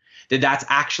do, that that's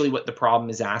actually what the problem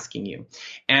is asking you.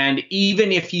 And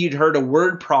even if he'd heard a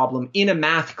word problem in a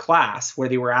math class where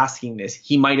they were asking this,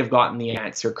 he might have gotten the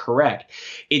answer correct.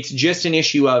 It's just an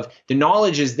issue of the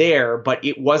knowledge is there, but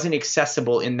it wasn't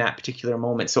accessible in that particular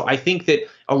moment. So I think that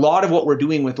a lot of what we're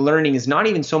doing with learning is not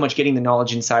even so much getting the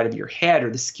knowledge inside of your head or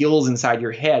the skills inside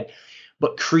your head,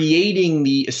 but creating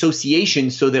the association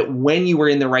so that when you were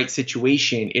in the right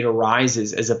situation, it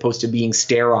arises, as opposed to being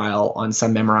sterile on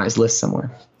some memorized list somewhere.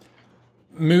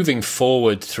 Moving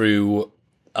forward through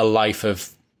a life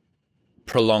of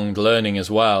prolonged learning as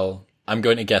well, I'm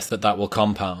going to guess that that will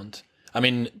compound. I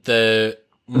mean, there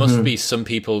must be some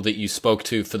people that you spoke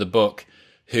to for the book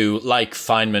who, like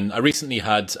Feynman, I recently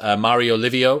had Mario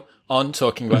Livio on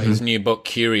talking about his new book,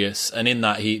 Curious. And in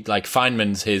that, he, like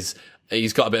Feynman's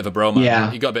he's got a bit of a bromance.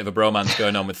 Yeah. He's got a bit of a bromance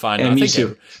going on with Feynman. Yeah, I me think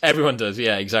too. Everyone does.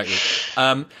 Yeah, exactly.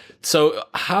 So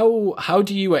how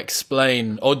do you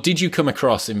explain, or did you come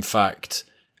across, in fact,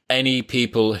 any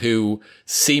people who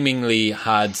seemingly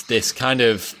had this kind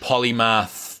of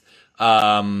polymath,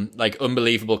 like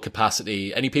unbelievable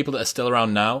capacity? Any people that are still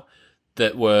around now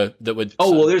that were?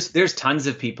 Oh, well, there's tons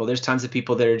of people. There's tons of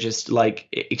people that are just like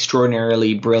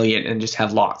extraordinarily brilliant and just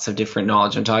have lots of different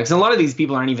knowledge on topics. And a lot of these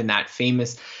people aren't even that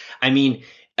famous. I mean,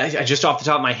 just off the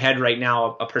top of my head right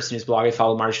now, a person whose blog I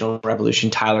follow, Marginal Revolution,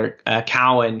 Tyler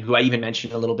Cowen, who I even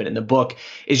mentioned a little bit in the book,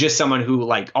 is just someone who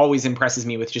like always impresses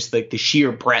me with just like the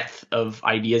sheer breadth of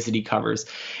ideas that he covers.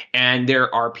 And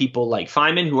there are people like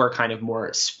Feynman who are kind of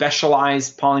more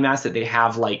specialized polymaths, that they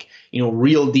have like,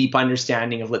 real deep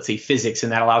understanding of, let's say, physics,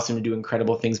 and that allows them to do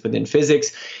incredible things within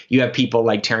physics. You have people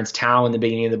like Terence Tao in the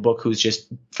beginning of the book, who's just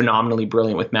phenomenally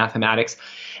brilliant with mathematics.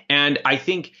 And I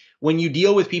think when you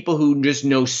deal with people who just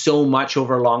know so much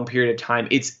over a long period of time,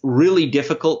 it's really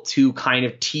difficult to kind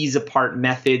of tease apart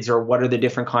methods or what are the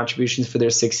different contributions for their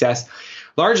success,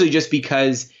 largely just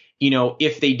because,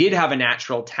 if they did have a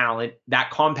natural talent,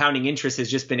 that compounding interest has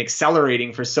just been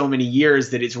accelerating for so many years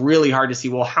that it's really hard to see,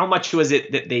 well, how much was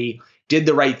it that they did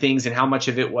the right things and how much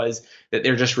of it was that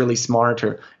they're just really smart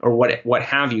or what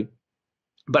have you.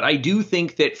 But I do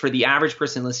think that for the average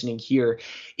person listening here,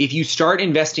 if you start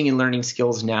investing in learning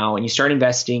skills now and you start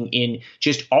investing in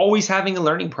just always having a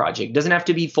learning project, it doesn't have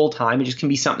to be full time. It just can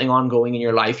be something ongoing in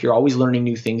your life. You're always learning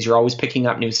new things. You're always picking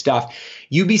up new stuff.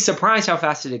 You'd be surprised how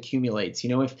fast it accumulates.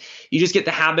 If you just get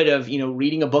the habit of,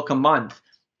 reading a book a month,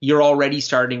 you're already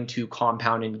starting to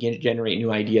compound and generate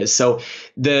new ideas. So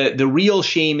the real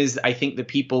shame is, I think, the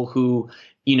people who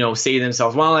say to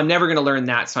themselves, well, I'm never going to learn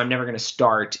that, so I'm never going to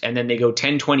start. And then they go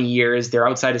 10, 20 years, they're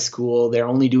outside of school, they're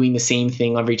only doing the same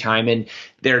thing every time, and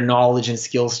their knowledge and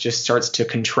skills just starts to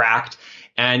contract.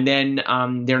 And then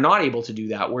they're not able to do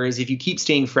that. Whereas if you keep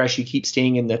staying fresh, you keep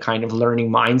staying in the kind of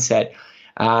learning mindset,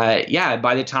 by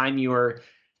the time you're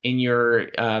in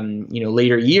your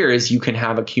later years, you can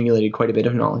have accumulated quite a bit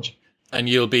of knowledge. And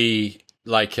you'll be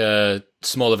like a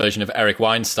smaller version of Eric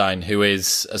Weinstein, who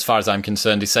is, as far as I'm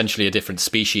concerned, essentially a different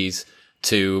species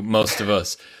to most of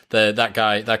us. That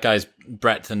guy's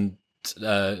breadth and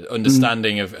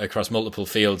understanding of across multiple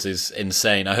fields is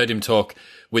insane. I heard him talk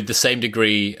with the same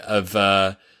degree of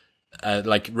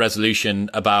like resolution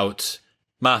about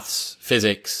maths,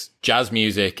 physics, jazz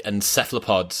music, and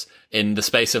cephalopods in the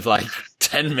space of like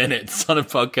 10 minutes on a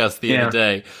podcast the other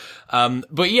day.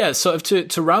 But yeah, sort of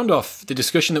to round off the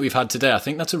discussion that we've had today, I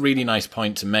think that's a really nice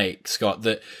point to make, Scott,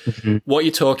 that what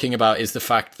you're talking about is the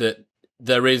fact that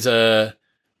there is a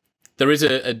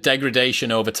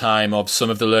degradation over time of some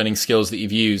of the learning skills that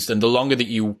you've used. And the longer that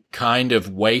you kind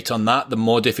of wait on that, the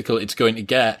more difficult it's going to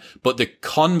get. But the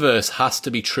converse has to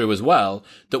be true as well,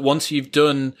 that once you've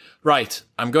done, right,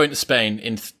 I'm going to Spain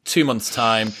in 2 months'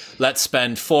 time, let's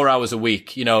spend 4 hours a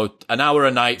week, an hour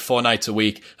a night, 4 nights a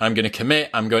week. I'm going to commit.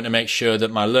 I'm going to make sure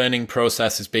that my learning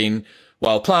process has been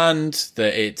well planned,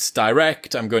 that it's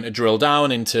direct. I'm going to drill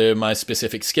down into my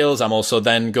specific skills. I'm also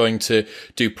then going to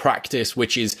do practice,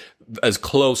 which is as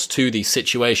close to the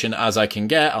situation as I can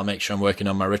get. I'll make sure I'm working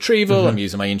on my retrieval. I'm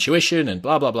using my intuition and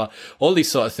blah, blah, blah. All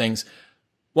these sort of things.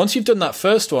 Once you've done that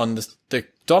first one, the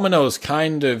dominoes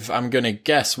kind of, I'm going to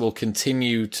guess, will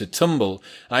continue to tumble.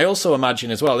 And I also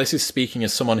imagine as well, this is speaking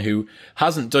as someone who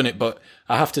hasn't done it, but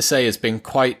I have to say has been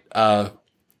quite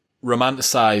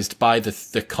romanticized by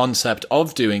the concept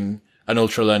of doing an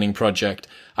ultra learning project.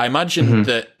 I imagine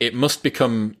that it must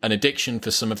become an addiction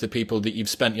for some of the people that you've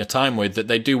spent your time with, that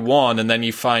they do one and then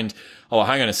you find, oh,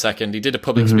 hang on a second, he did a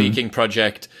public speaking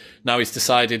project. Now he's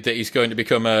decided that he's going to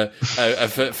become a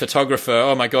photographer.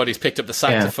 Oh my God, he's picked up the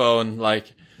saxophone.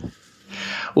 Like,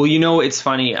 well, you know, it's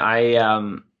funny.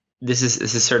 This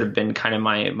has sort of been kind of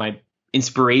my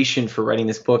inspiration for writing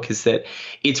this book, is that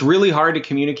it's really hard to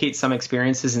communicate some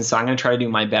experiences. And so I'm going to try to do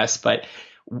my best. But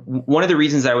one of the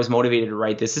reasons I was motivated to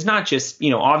write this is not just,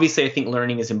 obviously I think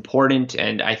learning is important.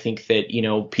 And I think that,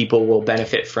 people will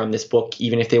benefit from this book,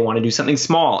 even if they want to do something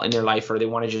small in their life, or they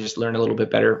want to just learn a little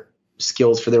bit better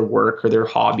skills for their work or their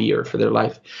hobby or for their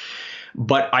life.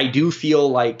 But I do feel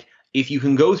like if you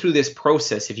can go through this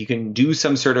process, if you can do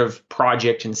some sort of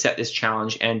project and set this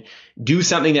challenge and do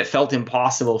something that felt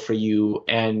impossible for you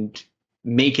and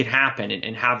make it happen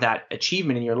and have that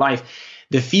achievement in your life,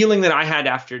 the feeling that I had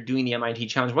after doing the MIT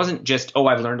challenge wasn't just, oh,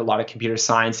 I've learned a lot of computer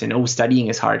science and, oh, studying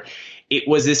is hard. It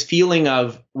was this feeling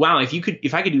of, wow,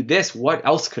 if I could do this, what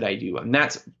else could I do? And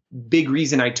that's big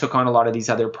reason I took on a lot of these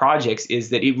other projects, is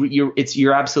that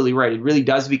you're absolutely right. It really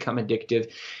does become addictive,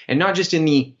 and not just in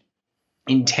the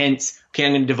intense, okay,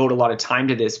 I'm going to devote a lot of time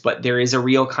to this, but there is a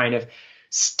real kind of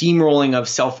steamrolling of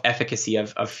self-efficacy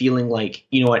of feeling like,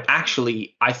 you know what,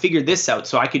 actually, I figured this out,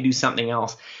 so I could do something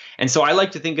else. And so I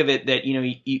like to think of it that,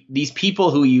 these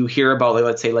people who you hear about, like,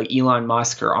 let's say like Elon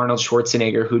Musk or Arnold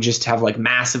Schwarzenegger, who just have like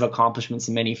massive accomplishments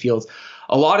in many fields.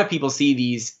 A lot of people see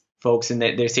these folks and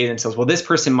they say to themselves, well, this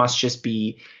person must just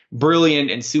be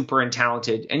brilliant and super and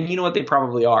talented. And you know what? They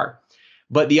probably are.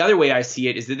 But the other way I see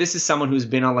it is that this is someone who's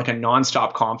been on like a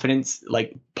nonstop confidence,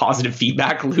 like positive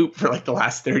feedback loop for like the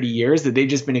last 30 years, that they've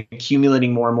just been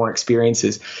accumulating more and more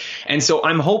experiences. And so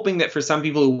I'm hoping that for some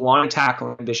people who want to tackle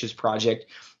an ambitious project,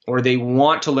 or they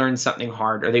want to learn something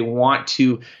hard, or they want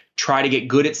to try to get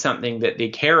good at something that they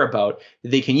care about, that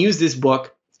they can use this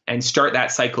book and start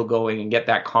that cycle going and get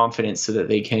that confidence so that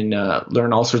they can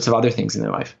learn all sorts of other things in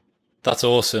their life. That's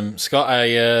awesome. Scott,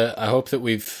 I hope that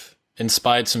we've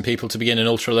inspired some people to begin an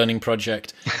ultra learning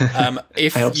project.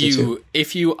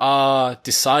 If you are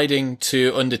deciding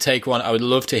to undertake one, I would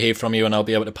love to hear from you, and I'll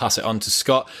be able to pass it on to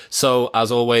Scott. So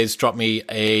as always, drop me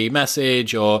a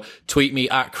message or tweet me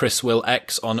at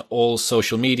ChrisWillX on all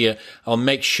social media. I'll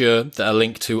make sure that a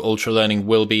link to Ultra Learning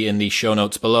will be in the show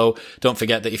notes below. Don't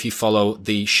forget that if you follow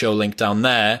the show link down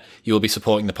there, you will be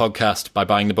supporting the podcast by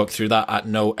buying the book through that at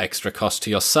no extra cost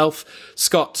to yourself.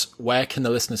 Scott, where can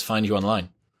the listeners find you online?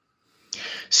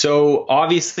 So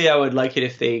obviously I would like it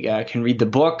if they can read the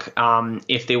book.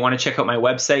 If they want to check out my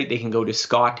website, they can go to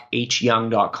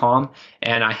scotthyoung.com.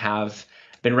 And I have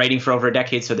been writing for over a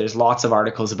decade, so there's lots of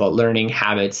articles about learning,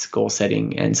 habits, goal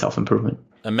setting, and self-improvement.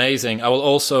 Amazing. I will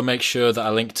also make sure that I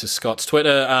link to Scott's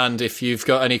Twitter, and if you've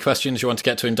got any questions you want to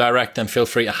get to him direct, then feel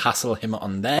free to hassle him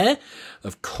on there,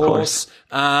 of course.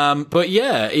 But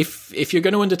yeah, if you're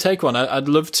going to undertake one, I'd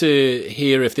love to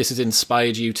hear if this has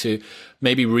inspired you to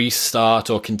maybe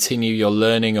restart or continue your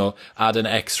learning or add an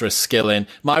extra skill in.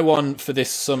 My one for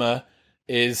this summer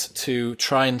is to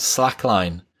try and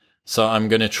slackline. So I'm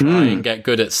going to try and get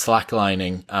good at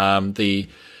slacklining. I'm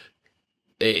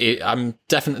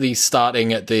definitely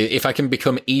starting at if I can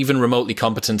become even remotely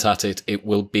competent at it, it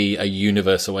will be a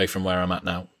universe away from where I'm at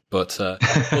now. But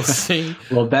we'll see.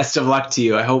 Well, best of luck to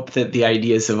you. I hope that the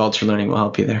ideas of ultra learning will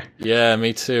help you there. Yeah,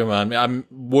 me too, man. I'm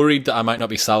worried that I might not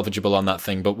be salvageable on that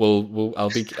thing, but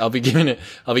I'll be giving it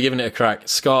a crack.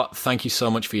 Scott, thank you so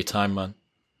much for your time, man.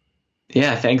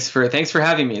 Yeah, thanks for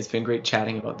having me. It's been great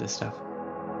chatting about this stuff.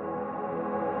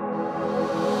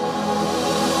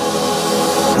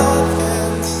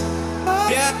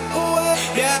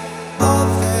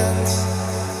 Yeah.